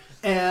 Okay.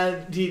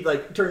 And he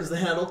like turns the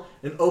handle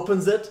and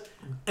opens it,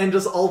 and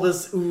just all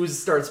this ooze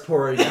starts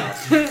pouring out.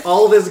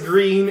 All this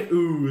green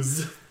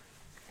ooze.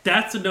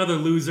 That's another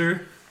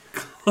loser.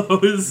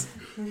 Close.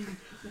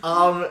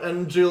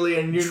 And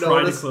Julian, you Try to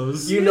notice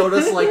close. you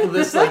notice like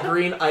this like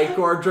green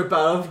ichor drip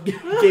out of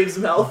Gabe's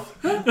mouth.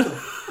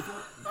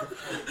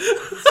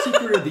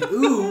 Secret of the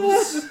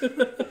ooze.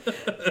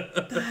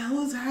 What the hell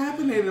is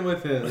happening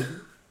with it?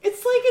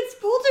 It's like it's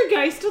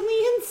poltergeist on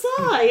the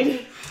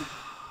inside.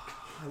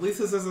 At least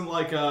this isn't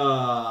like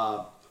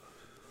not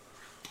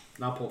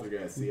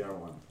Poltergeist, the other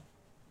one.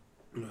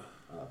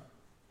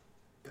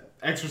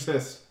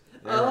 Exorcist.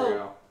 There we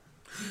Oh.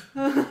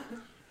 go.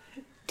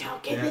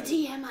 Don't get the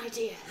TM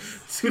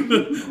ideas.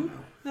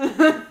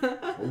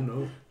 Oh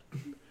no.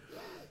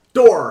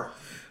 Door. All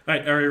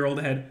right, I already rolled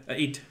ahead.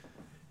 8.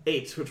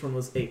 8. Which one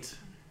was 8?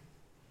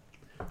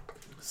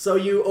 So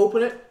you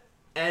open it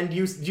and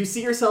you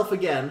see yourself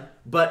again,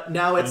 but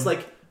now it's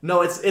like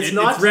no, it's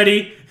not It's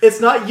ready. It's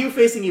not you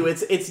facing you.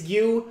 It's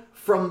you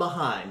from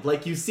behind.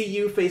 Like you see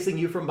you facing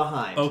you from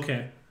behind.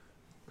 Okay.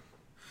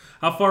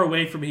 How far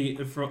away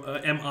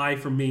am I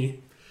from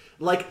me?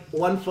 Like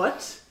 1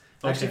 foot.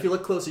 Actually, Okay. if you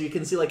look closer, you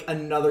can see like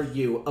another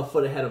you a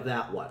foot ahead of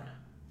that one.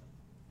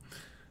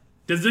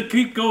 Does it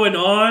keep going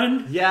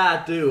on?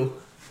 Yeah, do.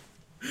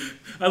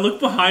 I look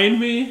behind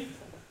me.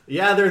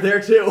 Yeah, they're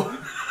there too.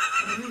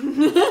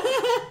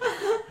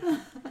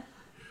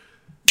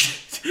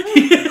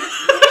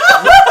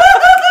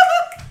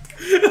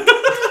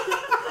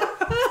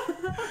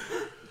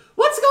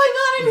 What's going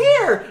on in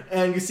here?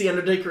 And you see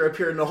Undertaker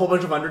appear, and a whole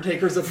bunch of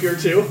Undertakers appear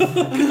too.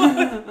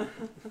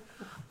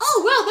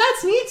 Oh, well,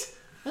 that's neat.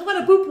 I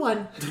want to boop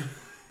one.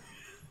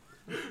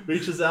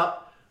 Reaches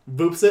out,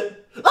 boops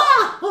it.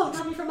 Ah! Oh,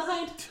 got me from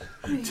behind.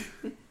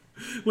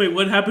 Wait,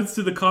 what happens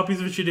to the copies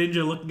of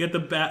Shedinja looking at the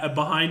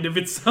behind of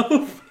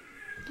itself?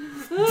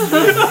 And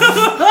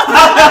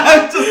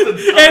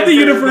the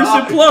universe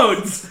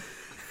implodes.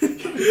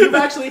 You've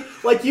actually,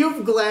 like,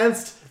 you've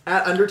glanced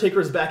at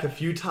Undertaker's back a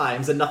few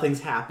times and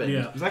nothing's happened.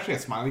 Yeah. There's actually a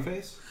smiley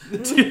face.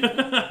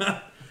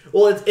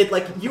 Well, it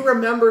like, you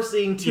remember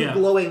seeing 2 Yeah.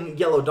 glowing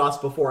yellow dots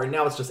before, and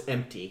now it's just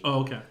empty.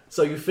 Oh, okay.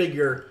 So you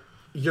figure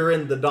you're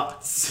in the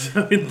dots.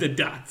 In the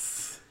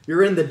dots.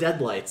 You're in the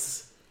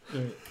deadlights.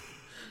 Right.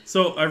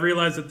 So I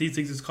realized that these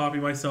things just copy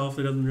myself.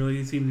 There doesn't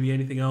really seem to be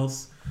anything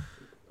else.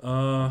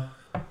 I'll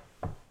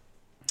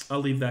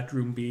leave that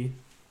room be.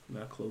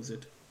 I'll close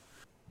it.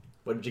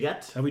 What did you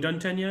get? Have we done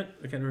 10 yet?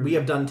 I can't remember. We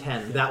have done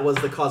 10. That was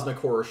the cosmic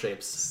horror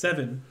shapes.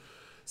 7.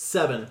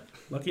 7.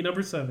 Lucky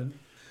number 7.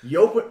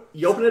 You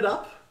open it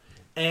up,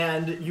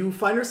 and you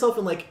find yourself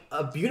in like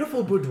a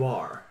beautiful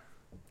boudoir.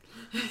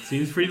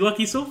 Seems pretty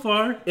lucky so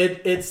far.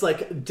 It's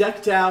like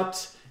decked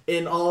out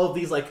in all of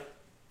these like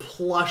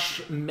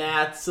plush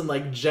mats and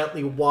like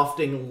gently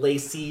wafting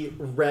lacy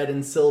red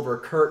and silver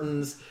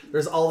curtains.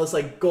 There's all this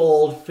like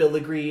gold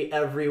filigree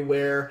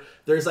everywhere.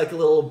 There's like a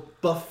little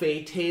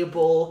buffet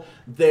table.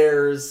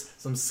 There's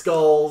some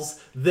skulls.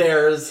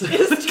 There's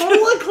Is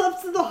Total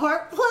Eclipse of the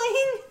Heart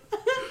playing?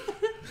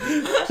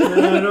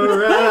 turn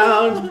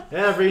around.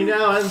 Every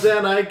now and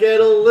then I get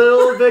a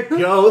little bit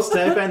ghost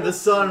type, and the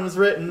son's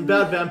written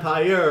about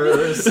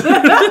vampires.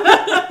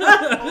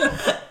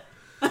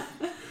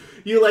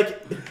 You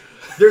like,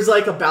 there's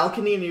like a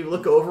balcony, and you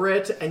look over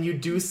it, and you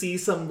do see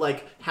some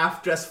like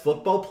half-dressed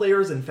football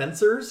players and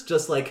fencers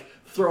just like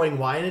throwing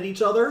wine at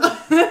each other.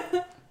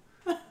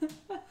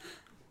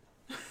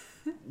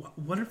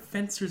 What are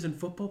fencers and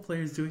football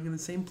players doing in the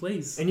same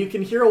place? And you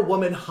can hear a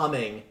woman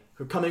humming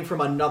coming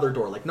from another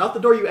door, like not the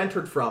door you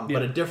entered from,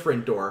 but a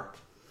different door.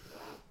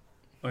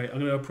 Alright, I'm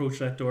going to approach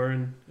that door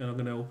and I'm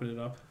going to open it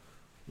up.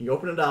 You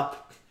open it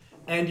up,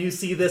 and you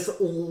see this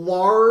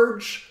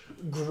large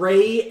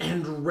gray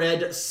and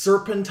red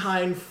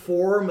serpentine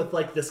form with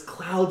like this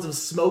clouds of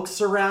smoke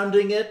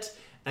surrounding it,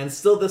 and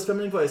still this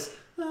feminine voice.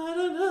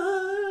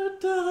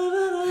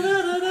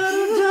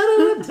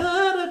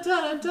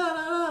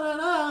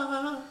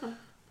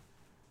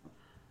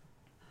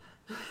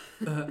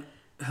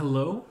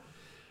 Hello?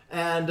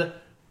 And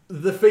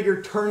the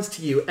figure turns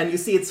to you, and you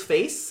see its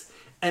face,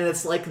 and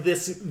it's like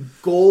this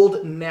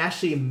gold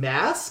Nashi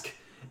mask,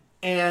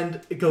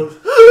 and it goes,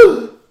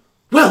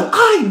 well,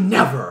 I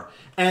never!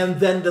 And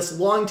then this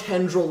long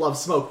tendril of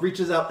smoke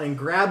reaches out and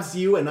grabs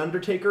you and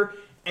Undertaker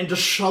and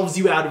just shoves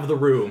you out of the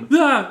room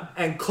Ah!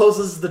 and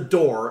closes the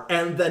door,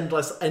 and then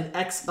just an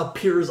X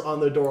appears on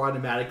the door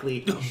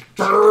automatically,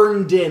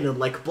 burned in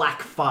like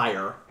black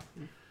fire.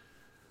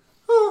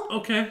 Oh,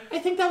 Okay. I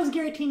think that was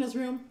Garatina's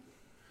room.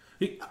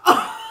 We've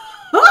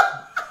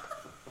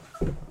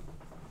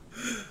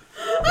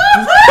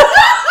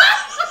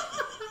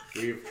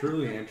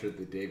truly entered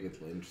the David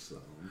Lynch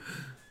zone.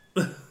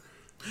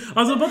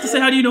 I was about to say,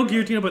 how do you know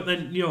Giratina, but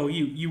then,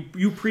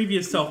 you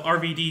previous self,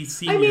 RVD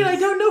seniors. I mean, I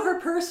don't know her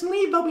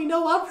personally, but we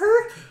know of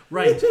her.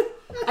 Right.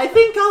 I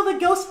think all the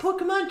ghost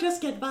Pokemon just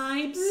get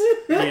vibes.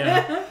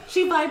 Yeah.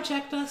 She vibe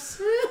checked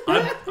us.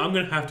 I'm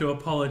going to have to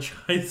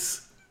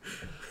apologize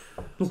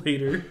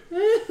later.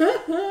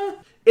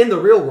 In the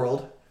real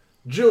world,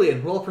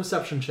 Julian, roll a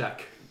perception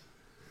check.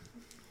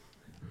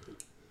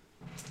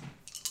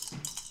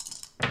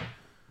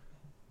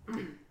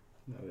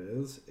 That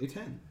is a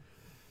 10.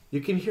 You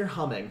can hear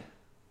humming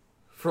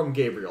from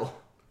Gabriel.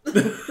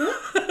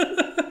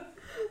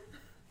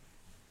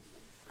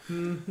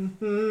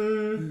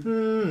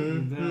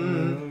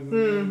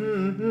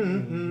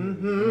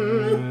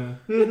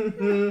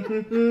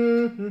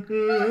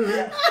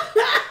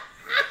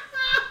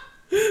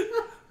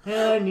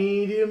 I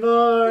need you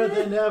more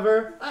than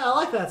ever. I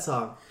like that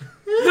song.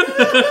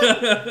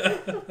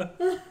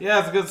 Yeah,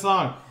 it's a good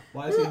song.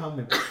 Why is he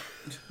humming?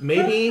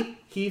 Maybe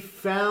he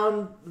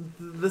found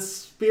the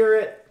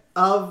spirit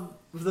of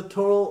the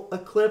total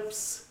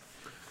eclipse.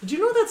 Did you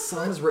know that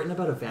song was written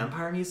about a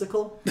vampire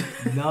musical?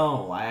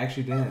 No, I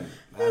actually didn't.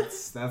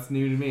 That's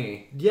new to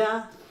me.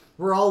 Yeah,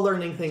 we're all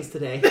learning things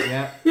today.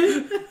 Yeah.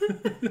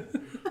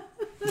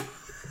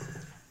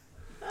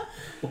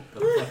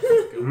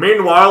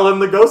 Meanwhile, in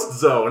the ghost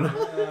zone.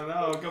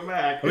 No, come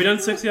back. Are we done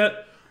 6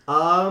 yet?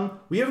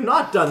 We have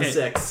not done Okay,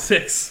 6.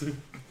 6.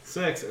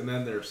 6, and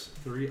then there's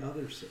 3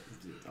 other 6.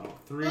 Oh,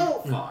 3.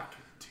 Oh. Fuck.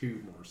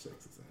 2 more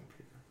 6s up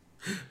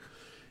here.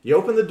 You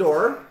open the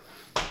door,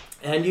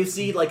 and you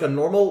see like a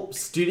normal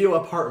studio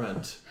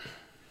apartment.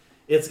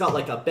 It's got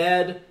like a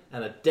bed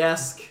and a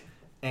desk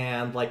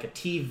and like a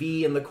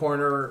TV in the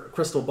corner, a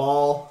crystal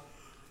ball.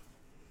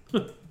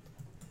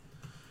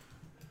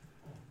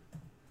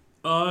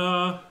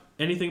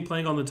 Anything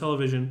playing on the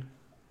television?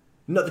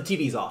 No, the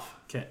TV's off.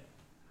 Okay.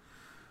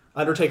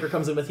 Undertaker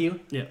comes in with you.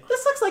 Yeah.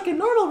 This looks like a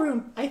normal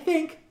room, I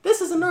think.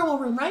 This is a normal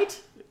room, right?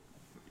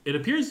 It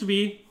appears to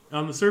be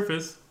on the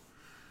surface.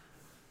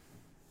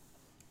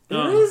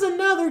 There is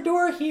another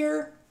door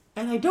here,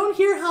 and I don't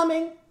hear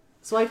humming,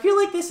 so I feel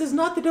like this is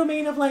not the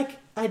domain of, like,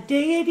 a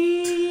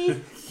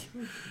deity.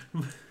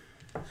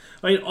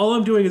 I mean, all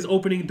I'm doing is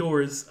opening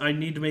doors. I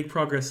need to make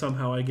progress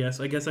somehow, I guess.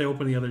 I guess I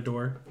open the other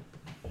door.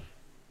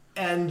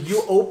 And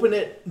you open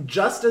it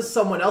just as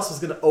someone else is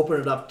going to open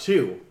it up,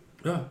 too.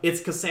 Oh.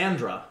 It's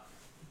Cassandra.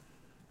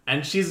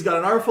 And she's got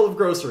an armful of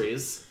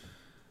groceries.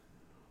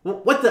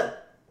 What the...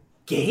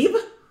 Gabe?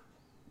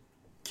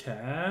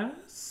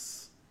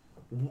 Cass?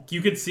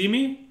 You could see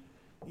me?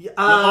 Yeah,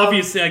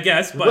 Obviously, I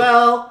guess, but...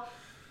 Well,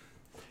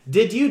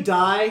 did you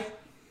die?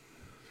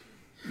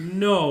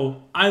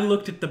 No, I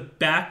looked at the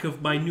back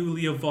of my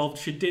newly evolved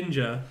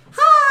Shedinja.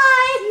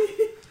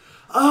 Hi!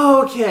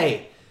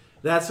 Okay,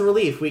 that's a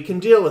relief. We can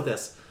deal with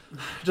this.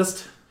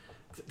 Just...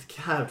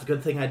 God, it's a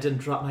good thing I didn't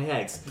drop my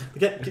eggs.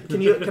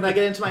 Can I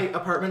get into my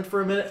apartment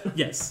for a minute?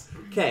 Yes.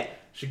 Okay.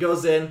 She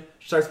goes in,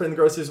 starts putting the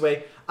groceries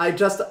away.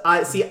 I'm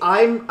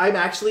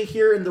actually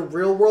here in the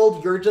real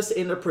world. You're just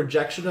in a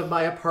projection of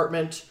my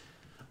apartment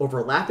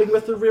overlapping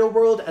with the real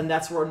world, and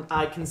that's where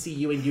I can see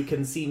you and you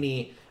can see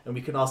me, and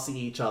we can all see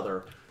each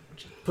other.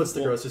 She puts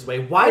the groceries away.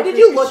 Why did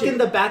you look in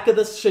the back of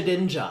the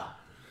Shedinja?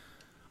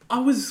 I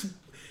was...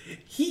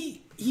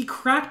 He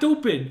cracked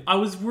open. I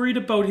was worried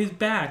about his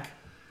back.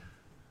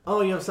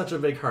 Oh, you have such a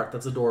big heart.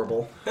 That's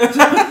adorable.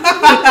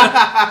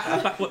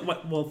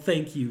 Well,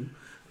 thank you.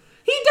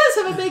 He does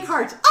have a big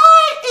heart.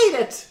 I ate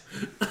it.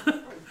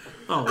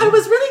 Oh. I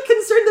was really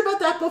concerned about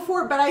that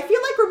before, but I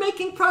feel like we're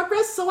making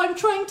progress, so I'm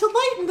trying to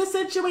lighten the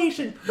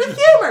situation with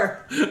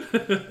humor.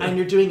 And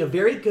you're doing a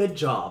very good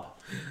job.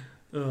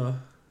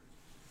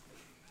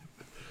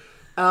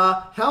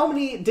 How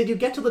many... Did you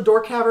get to the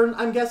door cavern,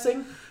 I'm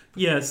guessing?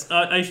 Yes,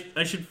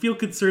 I should feel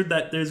concerned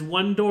that there's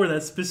one door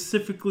that's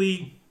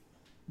specifically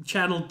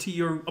channeled to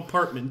your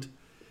apartment.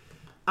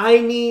 I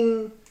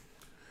mean...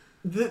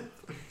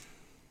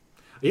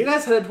 Are you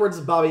guys headed towards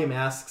Bobby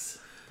Masks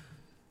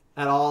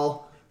at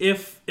all?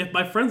 If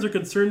my friends are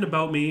concerned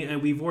about me and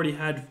we've already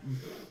had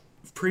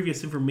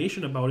previous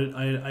information about it,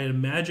 I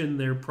imagine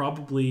they're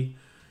probably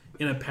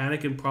in a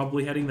panic and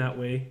probably heading that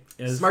way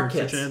as Smart for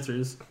kids. such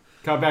answers.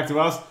 Come back to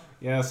us.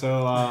 Yeah,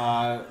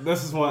 so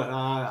this is what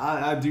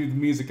I do the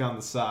music on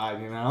the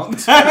side, you know.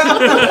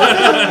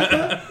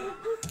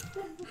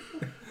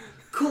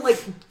 Cool.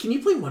 Like, can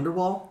you play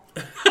Wonderwall?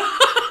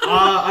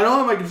 I don't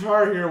have my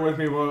guitar here with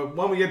me, but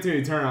when we get to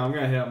Eternal, I'm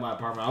gonna hit up my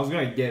apartment. I was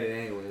gonna get it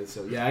anyway,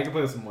 so yeah, I can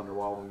play some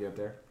Wonderwall when we get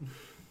there.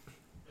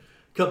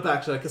 Come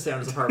back to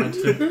Cassandra's apartment.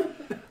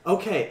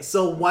 Okay,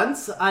 so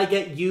once I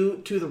get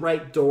you to the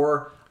right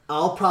door,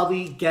 I'll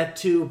probably get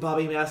to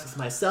Bobby Masks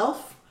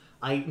myself.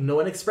 I know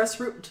an express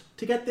route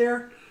to get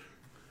there.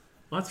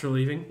 Well, that's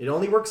relieving. It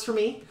only works for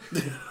me.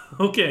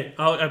 Okay,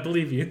 I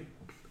believe you.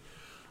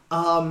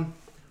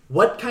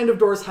 What kind of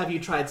doors have you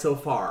tried so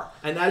far?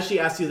 And as she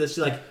asks you this,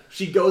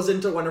 she goes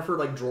into one of her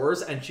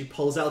drawers and she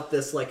pulls out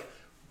this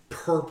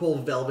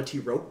purple velvety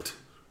rope.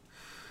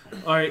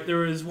 All right, there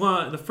was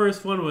one. The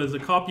first one was a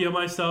copy of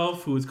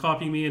myself who was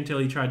copying me until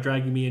he tried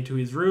dragging me into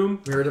his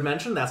room. Mirror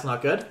dimension, that's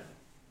not good.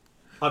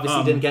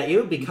 Obviously didn't get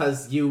you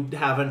because you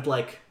haven't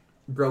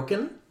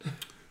broken.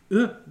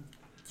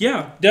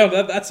 Yeah,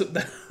 that's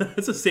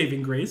a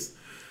saving grace.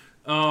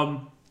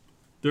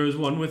 There was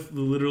one with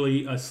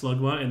literally a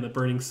slugma and the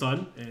burning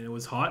sun, and it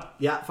was hot.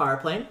 Yeah, fire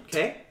plane.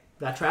 Okay,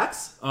 that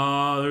tracks.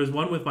 There was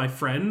one with my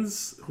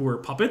friends who were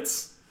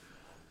puppets.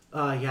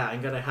 Yeah,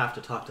 I'm gonna have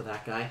to talk to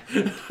that guy.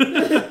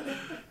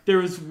 There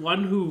was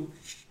one who,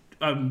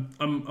 I'm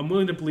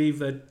willing to believe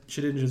that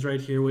Shedinja's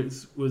right here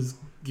was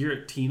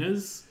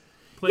Giratina's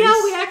place. Yeah,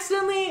 we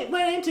accidentally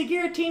went into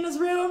Giratina's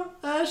room.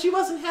 She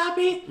wasn't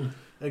happy.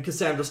 And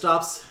Cassandra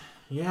stops.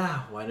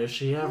 Yeah, when is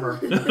she ever?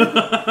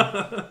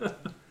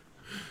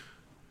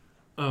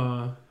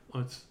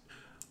 It's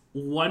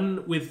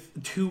one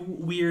with two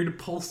weird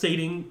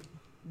pulsating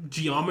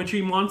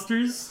geometry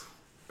monsters.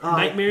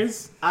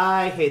 Nightmares.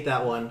 I hate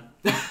that one.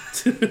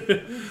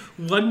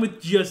 One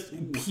with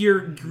just pure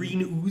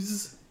green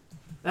ooze.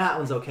 That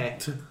one's okay.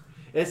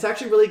 It's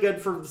actually really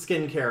good for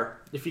skincare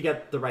if you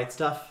get the right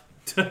stuff.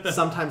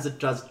 Sometimes it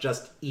does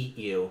just eat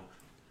you.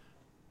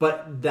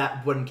 But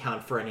that wouldn't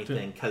count for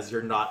anything because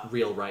you're not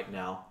real right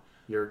now.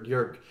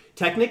 You're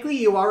technically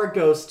you are a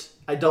ghost.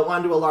 I don't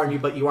want to alarm you,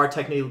 but you are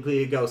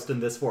technically a ghost in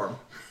this form.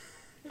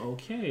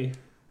 Okay.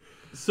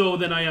 So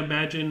then I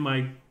imagine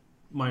my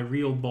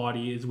real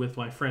body is with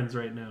my friends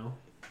right now.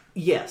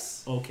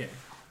 Yes. Okay.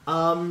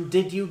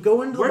 Did you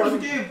go into the Where's the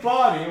one... gay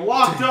body? It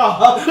walked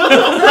off.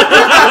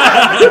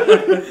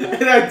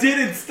 And I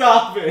didn't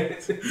stop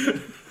it.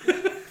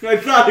 I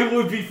thought it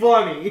would be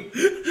funny.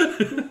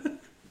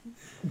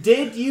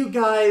 Did you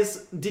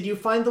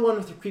find the one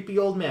with the creepy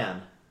old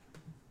man?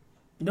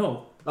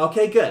 No.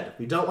 Okay, good.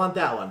 We don't want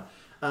that one.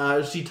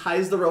 She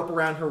ties the rope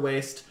around her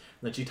waist,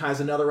 and then she ties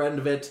another end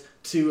of it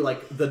to,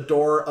 the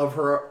door of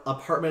her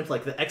apartment,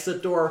 the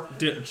exit door,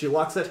 and she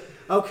locks it.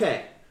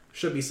 Okay.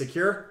 Should be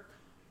secure.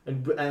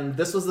 And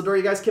this was the door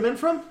you guys came in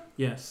from?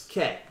 Yes.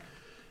 Okay.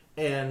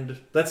 And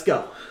let's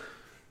go.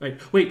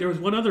 Right. Wait, there was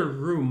one other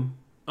room.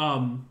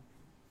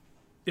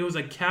 It was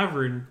a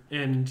cavern,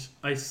 and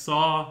I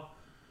saw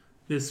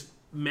this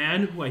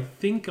man who I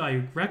think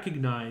I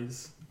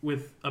recognize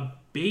with a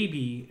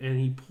baby, and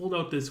he pulled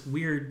out this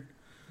weird,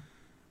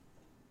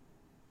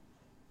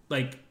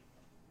 it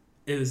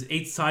was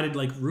 8-sided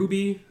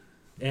ruby,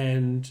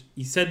 and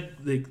he said,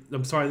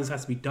 I'm sorry, this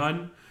has to be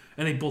done,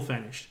 and they both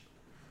vanished.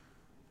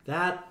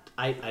 That,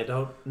 I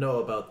don't know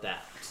about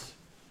that.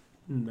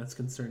 That's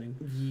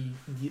concerning.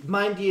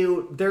 Mind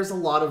you, there's a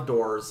lot of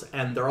doors,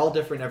 and they're all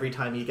different every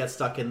time you get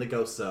stuck in the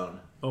ghost zone.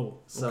 Oh,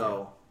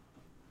 So...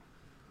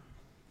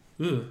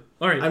 Ugh.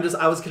 All right.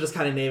 I was just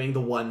kind of naming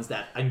the ones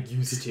that I'm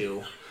used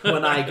to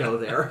when I go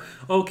there.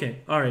 Okay.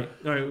 All right.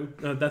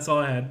 That's all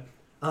I had.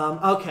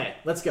 Okay,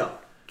 let's go.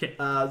 Okay.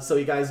 So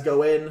you guys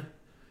go in,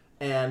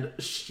 and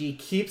she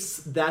keeps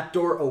that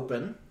door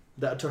open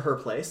to her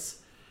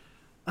place.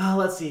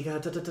 Let's see.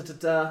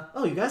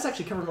 Oh, you guys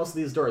actually covered most of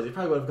these doors. You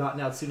probably would have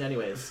gotten out soon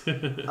anyways.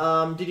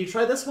 Did you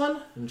try this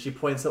one? And she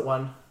points at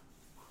one.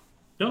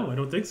 No, I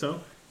don't think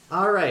so.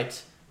 All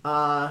right.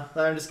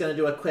 I'm just going to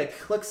do a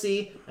quick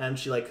look-see, and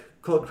she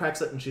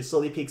cracks it, and she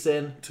slowly peeks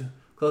in.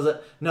 Close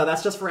it. No,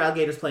 that's just for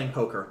alligators playing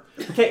poker.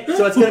 Okay,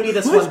 so it's going to be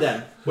this one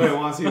then. Wait, I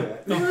want to see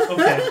that.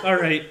 Okay. All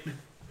right.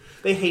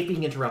 They hate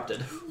being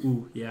interrupted.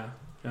 Ooh, yeah.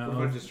 What if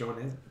I just join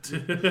in?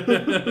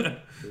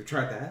 Have you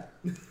tried that?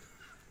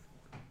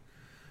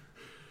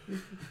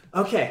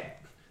 Okay,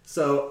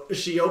 so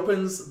she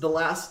opens the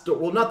last door.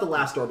 Well, not the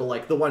last door,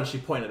 but the one she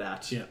pointed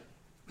at. Yeah.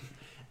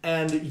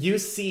 And you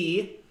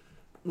see,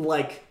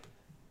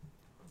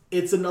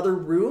 it's another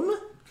room,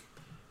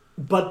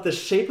 but the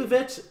shape of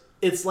it,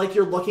 it's like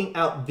you're looking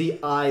out the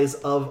eyes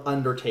of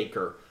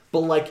Undertaker,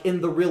 but in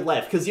the real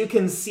life, because you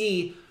can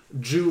see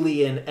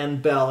Julian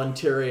and Belle and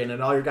Tyrion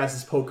and all your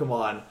guys'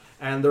 Pokemon,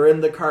 and they're in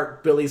the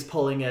cart, Billy's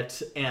pulling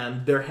it,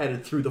 and they're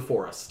headed through the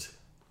forest.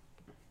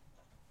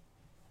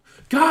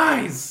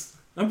 Guys,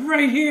 I'm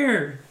right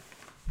here.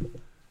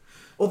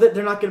 Well,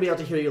 they're not going to be able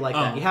to hear you like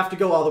that. Oh. You have to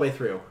go all the way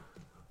through.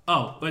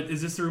 Oh, but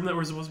is this the room that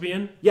we're supposed to be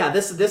in? Yeah,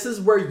 this is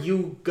where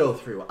you go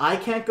through. I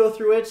can't go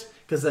through it,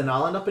 because then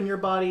I'll end up in your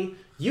body.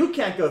 You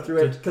can't go through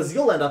it, because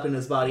you'll end up in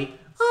his body.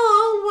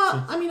 Oh,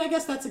 well, I mean, I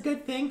guess that's a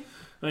good thing.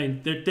 I mean,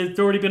 there's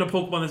already been a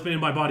Pokemon that's been in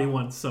my body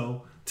once,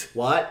 so...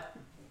 What?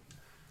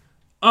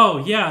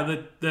 Oh, yeah,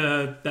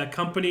 that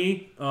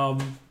company,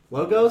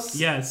 Logos?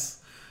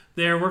 yes.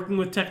 They're working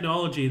with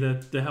technology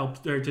to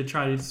help, or to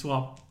try to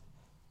swap...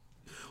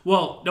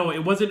 Well, no,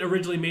 it wasn't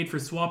originally made for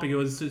swapping. It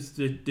was just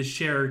to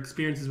share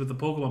experiences with the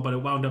Pokemon, but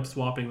it wound up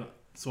swapping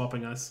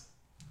us.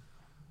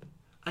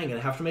 I'm going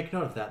to have to make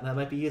note of that, and that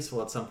might be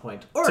useful at some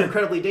point. Or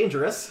incredibly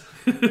dangerous.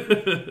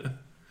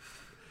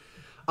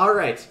 All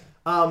right.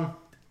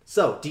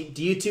 So,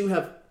 do you two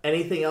have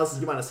anything else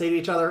you want to say to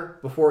each other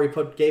before we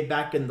put Gabe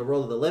back in the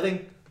world of the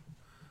living?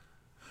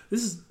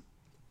 This is,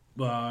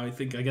 I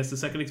guess the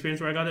second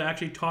experience where I got to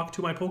actually talk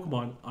to my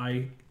Pokemon.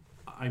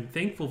 I'm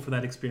thankful for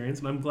that experience,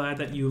 and I'm glad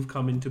that you have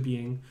come into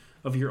being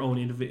of your own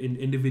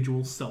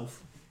individual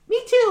self. Me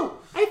too.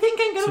 I think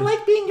I'm going to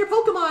like being your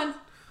Pokemon.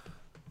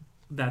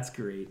 That's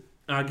great.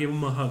 Give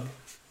him a hug.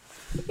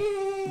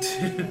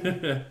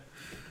 Yay.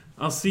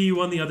 I'll see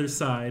you on the other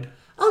side.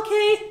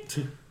 Okay.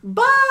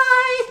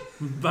 Bye.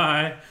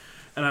 Bye.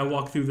 And I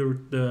walk through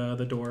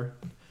the door.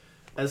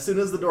 As soon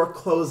as the door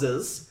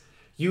closes,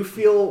 you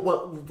feel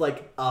what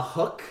like a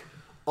hook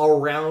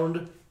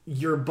around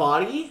your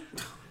body.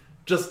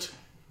 Just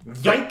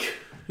yank.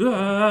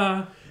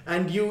 Ah.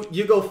 And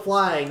you go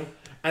flying,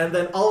 and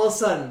then all of a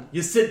sudden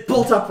you sit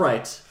bolt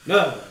upright.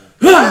 No.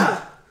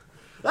 Ah!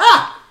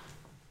 Ah!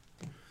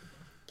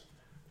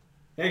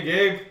 Hey,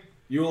 Gabe.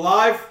 You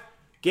alive?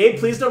 Gabe,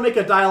 please don't make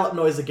a dial-up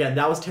noise again.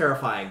 That was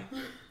terrifying.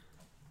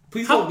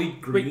 Please don't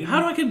leak green. Wait, how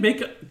do I can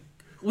make a...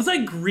 Was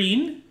I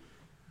green?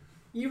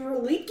 You were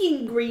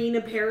leaking green,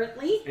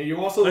 apparently. And you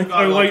also look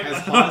I like like-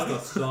 as hot as the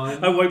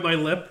sun. I wipe my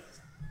lip.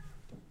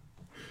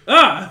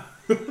 Ah!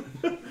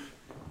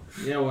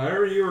 Yeah,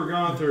 whatever you were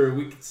going through,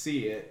 we could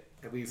see it,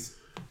 at least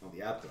on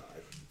the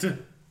outside.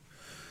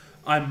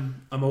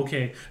 I'm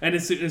okay. And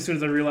as soon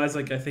as I realize,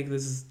 like, I think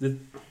this is the...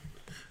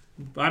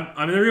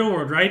 I'm in the real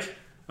world, right?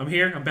 I'm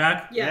here. I'm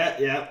back.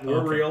 Yeah. We're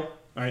Okay. real.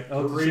 All right.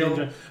 I'll hug the Real.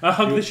 Shedinja. I'll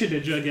hug the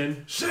Shedinja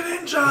again.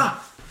 Shedinja!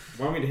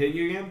 Want me to hit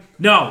you again?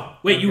 No.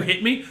 Wait, you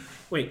hit me?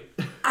 Wait.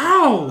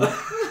 Ow!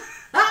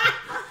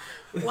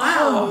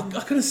 Wow. I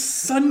got a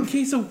sun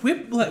case of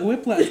whiplash.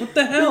 What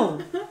the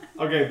hell?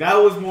 Okay, that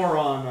was more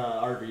on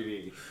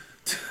RVD.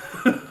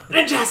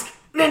 Ninjask!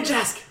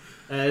 Ninjask!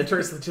 And it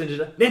turns to the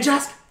Shedinja.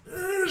 Ninjask!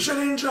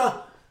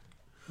 Shedinja!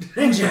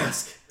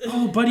 Ninjask!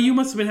 Oh, buddy, you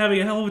must have been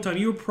having a hell of a time.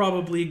 You were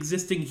probably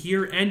existing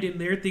here and in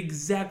there at the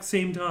exact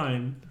same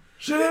time.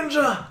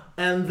 Shedinja!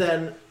 And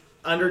then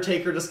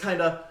Undertaker just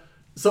kind of...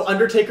 So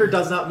Undertaker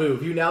does not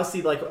move. You now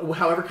see, like,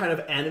 however kind of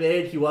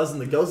animated he was in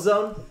the Ghost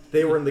Zone.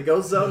 They were in the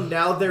Ghost Zone.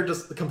 Now they're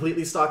just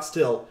completely stock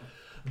still.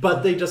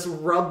 But they just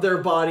rub their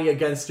body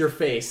against your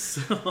face.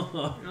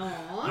 Aww.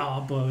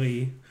 Oh,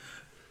 buddy.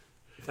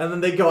 And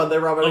then they go and they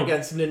rub it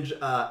against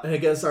against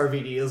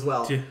RVD as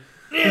well.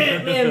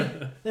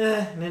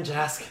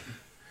 Ninjask.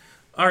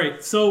 All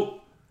right,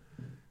 so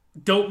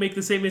don't make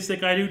the same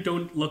mistake I do.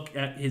 Don't look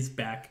at his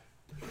back.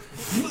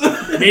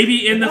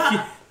 Maybe in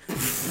the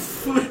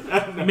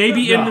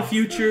in the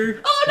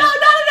future. Oh no,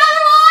 not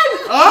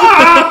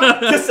another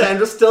one!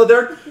 Cassandra's still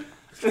there.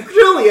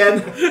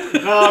 Julian!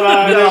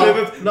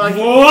 No, not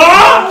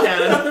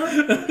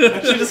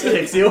canon. She just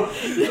kicks you.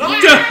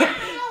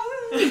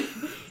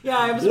 Yeah,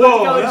 I was about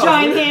to go yeah.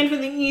 giant hand from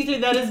the ether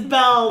that is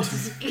Belle.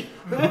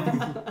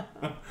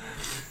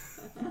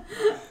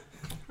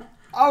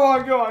 I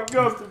want to go on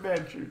Ghost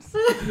Adventures.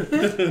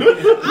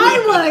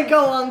 I want to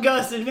go on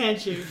Ghost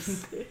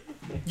Adventures.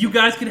 You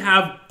guys can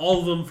have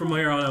all of them from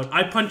here on out.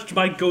 I punched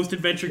my Ghost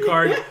Adventure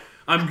card.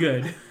 I'm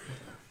good.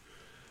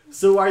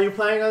 So are you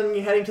planning on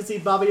heading to see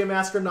Bobby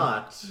Amask or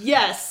not?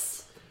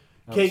 Yes.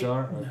 Okay,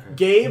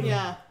 Gabe,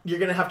 Yeah. you're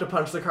going to have to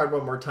punch the card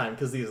one more time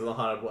because these are the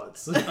haunted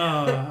ones.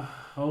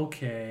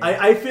 Okay.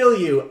 I feel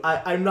you.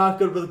 I'm not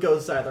good with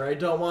ghosts either. I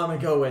don't want to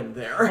go in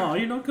there. Oh,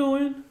 you're not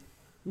going?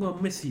 Well,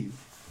 miss you.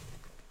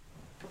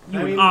 You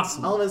I were mean,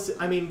 awesome.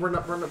 we're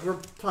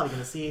probably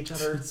going to see each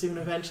other soon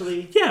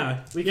eventually.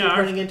 Yeah. We keep yeah,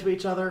 running into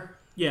each other.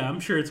 yeah, I'm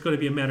sure it's going to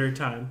be a matter of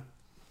time.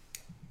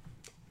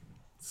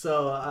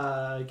 So,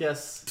 I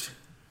guess...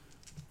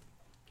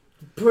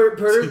 Put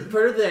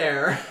her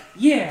there.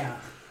 Yeah.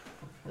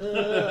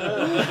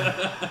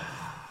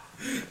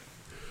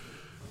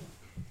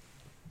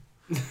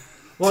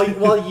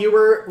 While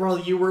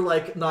you were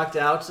like knocked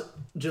out,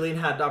 Julian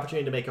had an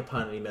opportunity to make a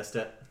pun and he missed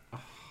it.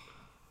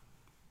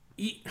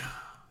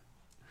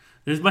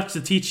 There's much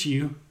to teach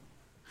you.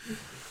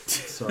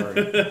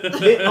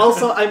 Sorry.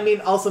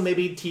 Also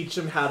maybe teach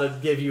him how to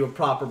give you a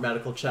proper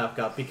medical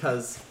checkup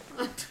because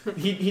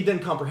he didn't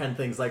comprehend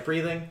things like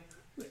breathing.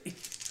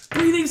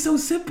 Breathing's so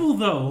simple,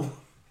 though.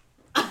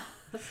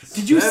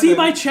 Did you see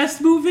my chest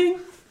moving?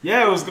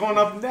 Yeah, it was going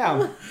up and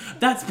down.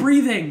 That's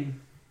breathing.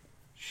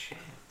 Shit.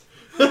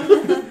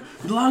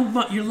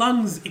 Your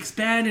lungs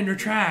expand and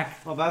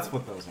retract. Well, that's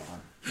what those are.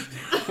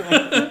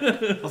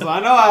 Also, I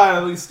know how to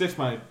at least stitch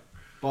my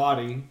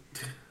body.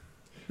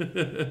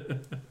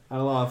 I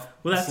love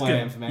Well, that's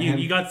slams, good. man.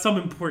 You got some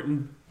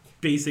important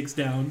basics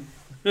down.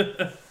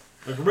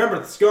 Like, remember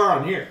the scar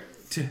on here.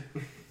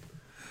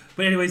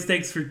 But anyways,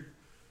 thanks for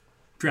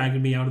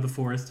dragging me out of the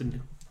forest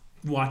and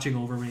watching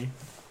over me.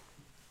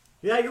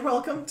 Yeah, you're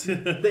welcome.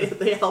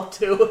 They helped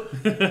too.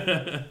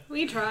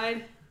 We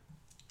tried.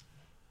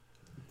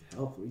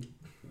 Help me.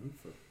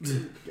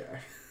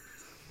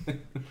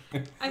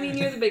 I mean,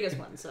 you're the biggest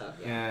one, so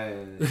yeah.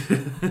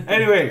 Yeah.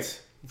 Anyways,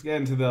 let's get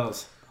into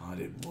those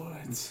haunted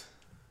woods.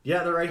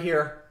 Yeah, they're right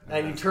here.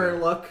 And you turn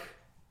and look,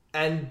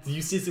 and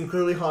you see some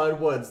clearly haunted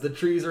woods. The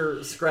trees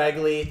are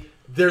scraggly.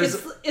 There's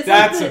It's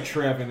That's like a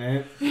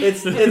Trevenant.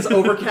 it's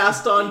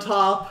overcast on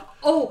top.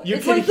 Oh, You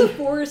it's can like the hear-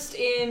 forest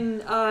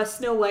in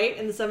Snow White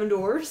and the Seven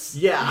Dwarfs.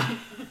 Yeah.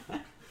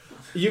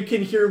 You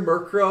can hear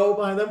Murkrow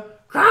behind them.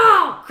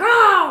 Crow,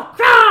 crow,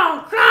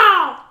 crow,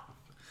 crow.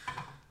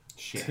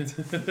 Shit.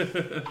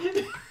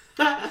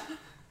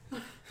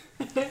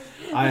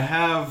 I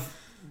have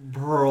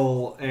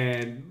Pearl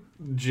and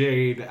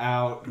Jade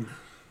out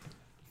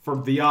for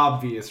the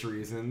obvious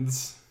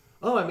reasons.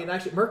 Oh, I mean,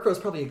 actually, Murkrow's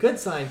probably a good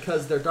sign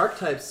because they're dark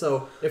types.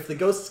 So if the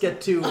ghosts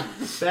get too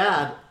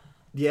bad,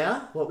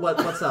 yeah.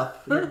 What's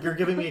up? You're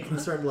giving me a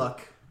concerned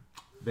look.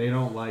 They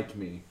don't like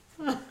me.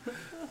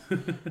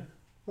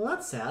 Well,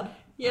 that's sad.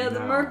 Yeah, the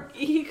No.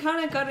 he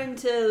kind of got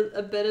into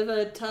a bit of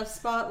a tough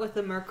spot with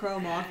the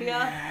Murkrow Mafia.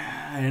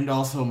 And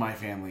also, my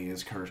family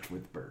is cursed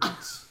with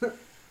birds.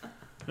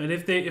 And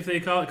if they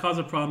cause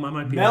a problem, I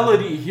might be.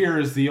 Melody here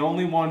is the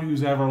only one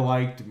who's ever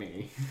liked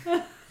me.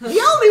 The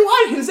only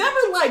one who's ever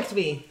liked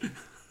me.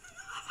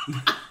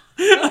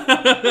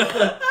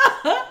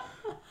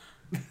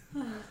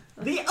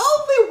 The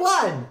only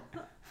one.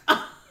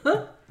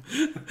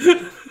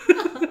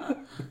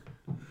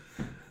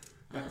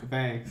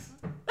 Thanks.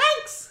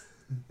 Thanks.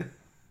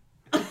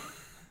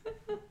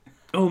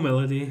 Oh,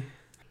 Melody.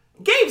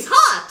 Gabe's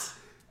hot.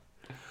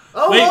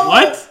 Oh, Wait,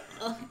 what?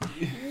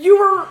 You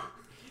were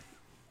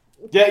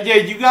Yeah,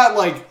 you got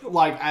like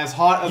as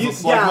hot as a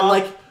slug. yeah,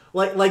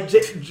 like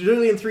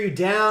Julian threw you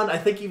down. I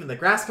think even the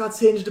grass got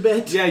singed a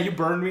bit. Yeah, you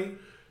burned me.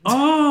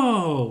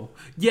 Oh,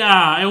 yeah.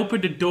 I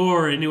opened a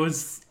door and it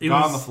was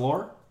Got on the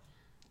floor.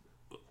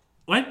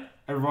 What?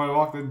 Everybody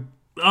walked in.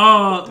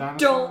 Oh,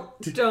 Dinosaur.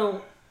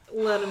 Don't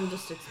let him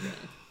just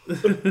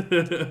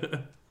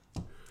explain.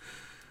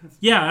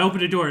 yeah. I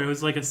opened a door. It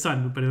was like a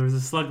sun, but it was a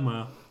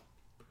slugma.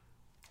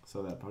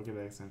 So that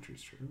Pokedex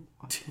entry's true.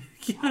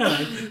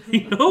 Yeah,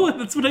 you know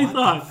that's what I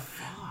thought.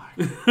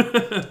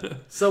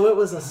 So it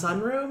was a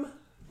sunroom.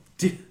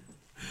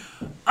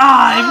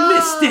 I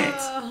missed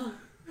it.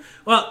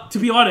 Well, to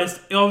be honest,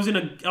 I was in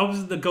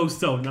the ghost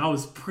zone. And I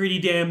was pretty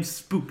damn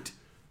spooked.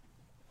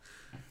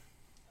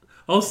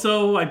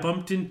 Also, I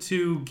bumped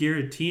into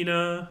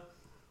Giratina.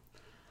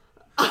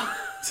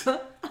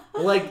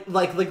 Like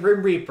the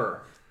Grim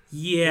Reaper.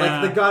 Yeah,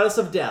 Like the goddess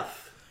of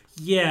death.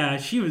 yeah,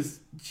 she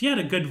had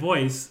a good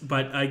voice,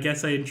 but I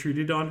guess I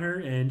intruded on her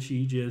and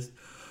she just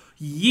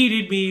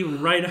yeeted me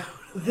right out.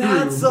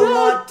 That's a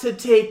lot to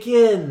take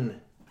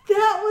in.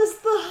 That was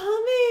the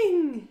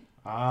humming.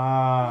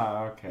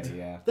 Ah, okay,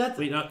 yeah. That's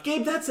Wait,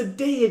 Gabe, that's a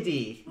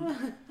deity.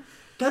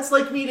 That's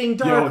like meeting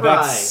Yo, Darkrai.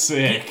 that's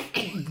sick.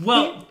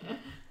 Well,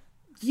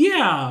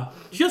 yeah,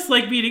 just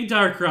like meeting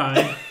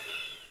Darkrai.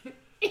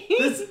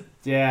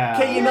 Yeah.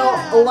 Okay, you know,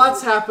 a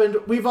lot's happened.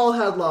 We've all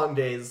had long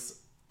days.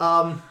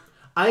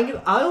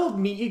 I'll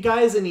meet you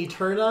guys in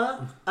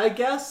Eterna, I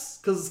guess,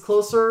 because it's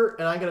closer,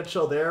 and I'm gonna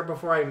chill there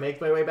before I make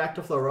my way back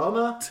to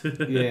Floroma.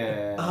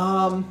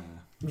 Yeah.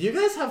 You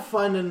guys have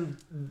fun in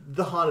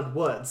the haunted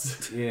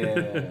woods.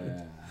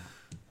 Yeah.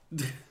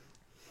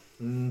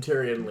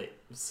 Tyrion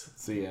leaves.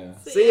 See ya.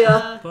 See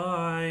ya.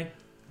 Bye.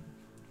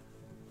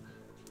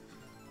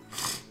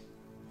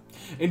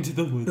 Into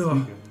the woods we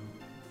Ugh. go.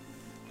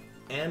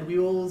 And we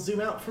will zoom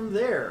out from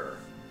there,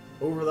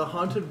 over the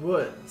haunted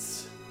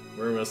woods,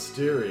 where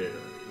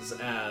Mysteriors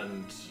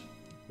and...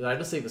 Did I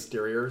just say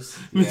Mysteriors?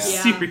 Yeah.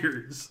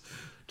 Serious.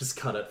 Just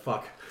cut it,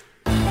 fuck.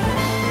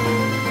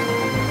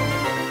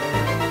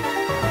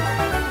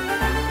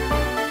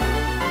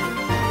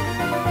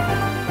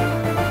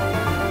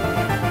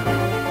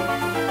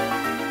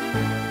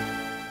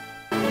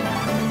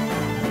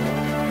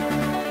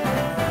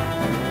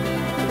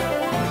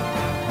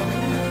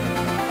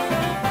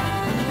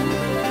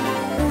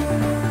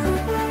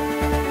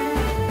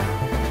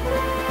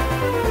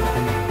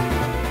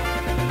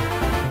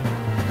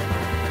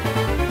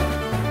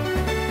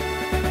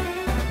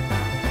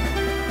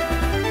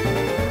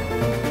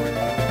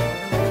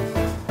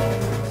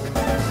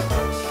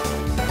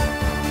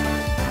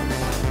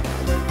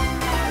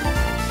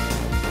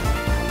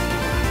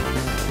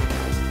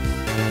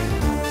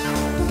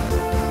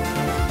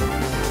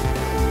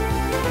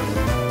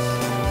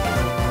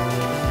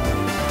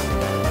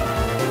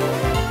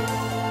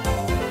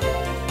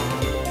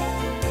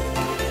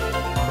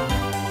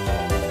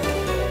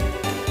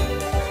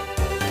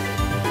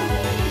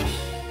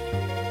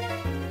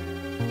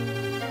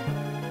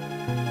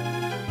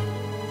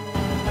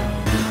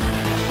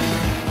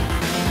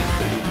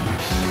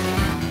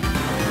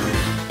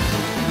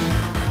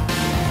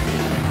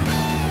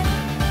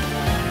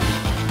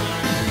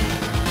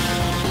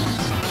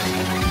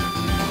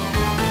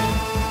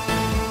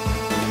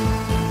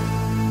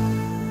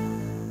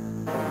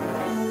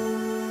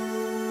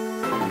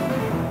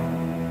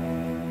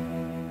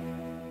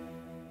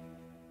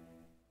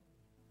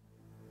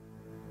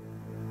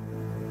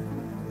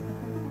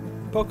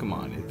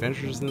 Pokemon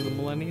Adventures in the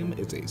Millennium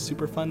is a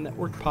Superfun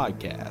Network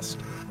podcast.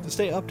 To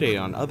stay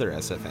updated on other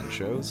SFN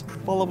shows,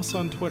 follow us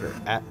on Twitter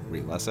at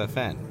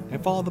RealSFN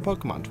and follow the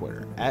Pokemon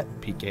Twitter at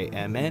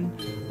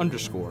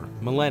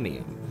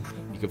PKMN_Millennium.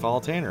 You can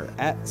follow Tanner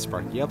at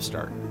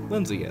SparkyUpstart,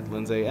 Lindsay at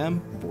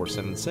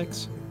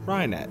LindsayM476,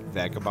 Ryan at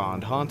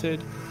Vagabond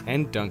Haunted,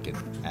 and Duncan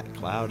at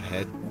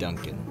Cloudhead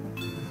Duncan.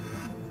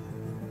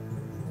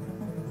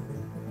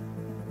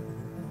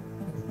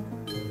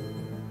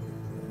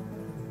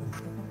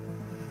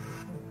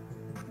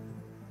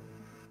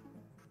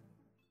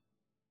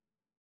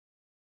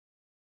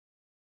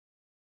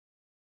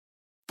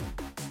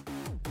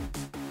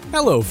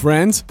 Hello,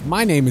 friends.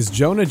 My name is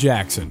Jonah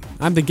Jackson.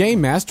 I'm the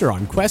Game Master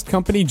on Quest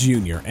Company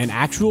Jr., an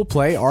actual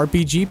play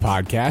RPG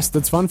podcast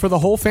that's fun for the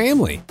whole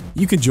family.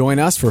 You can join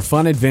us for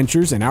fun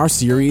adventures in our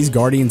series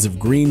Guardians of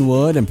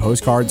Greenwood and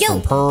Postcards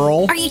from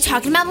Pearl. Are you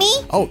talking about me?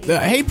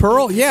 Hey,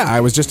 Pearl. Yeah, I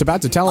was just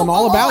about to tell him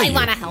all about you. I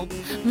want to help.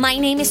 My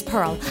name is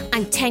Pearl.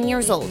 I'm 10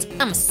 years old.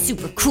 I'm a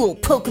super cool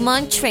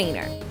Pokemon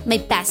trainer. My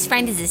best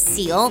friend is a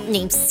seal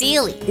named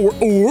Sealy.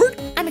 Or?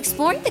 I'm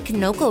exploring the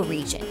Kanoko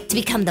region to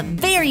become the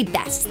very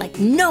best like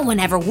no one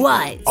ever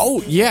was.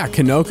 Oh, yeah,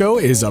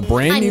 Kanoko is a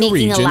brand new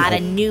region. I'm making a lot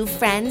of new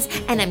friends,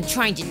 and I'm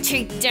trying to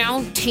take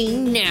down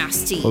Team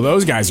Nasty. Well,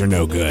 those guys are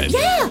no good.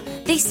 Yeah,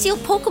 they steal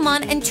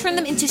Pokemon and turn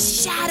them into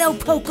shadow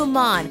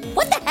Pokemon.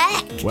 What the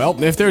heck? Well,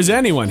 if there's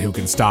anyone who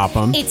can stop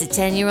them. It's a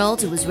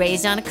 10-year-old who was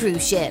raised on a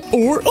cruise ship.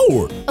 Or.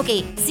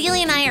 Okay,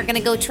 Sealy and I are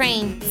gonna go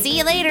train. See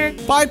you later.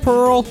 Bye,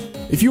 Pearl.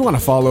 If you want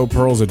to follow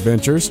Pearl's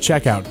adventures,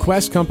 check out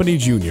Quest Company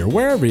Jr.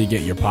 wherever you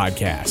get your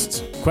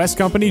podcasts. Quest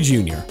Company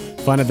Jr.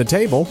 Fun at the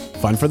table,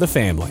 fun for the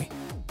family.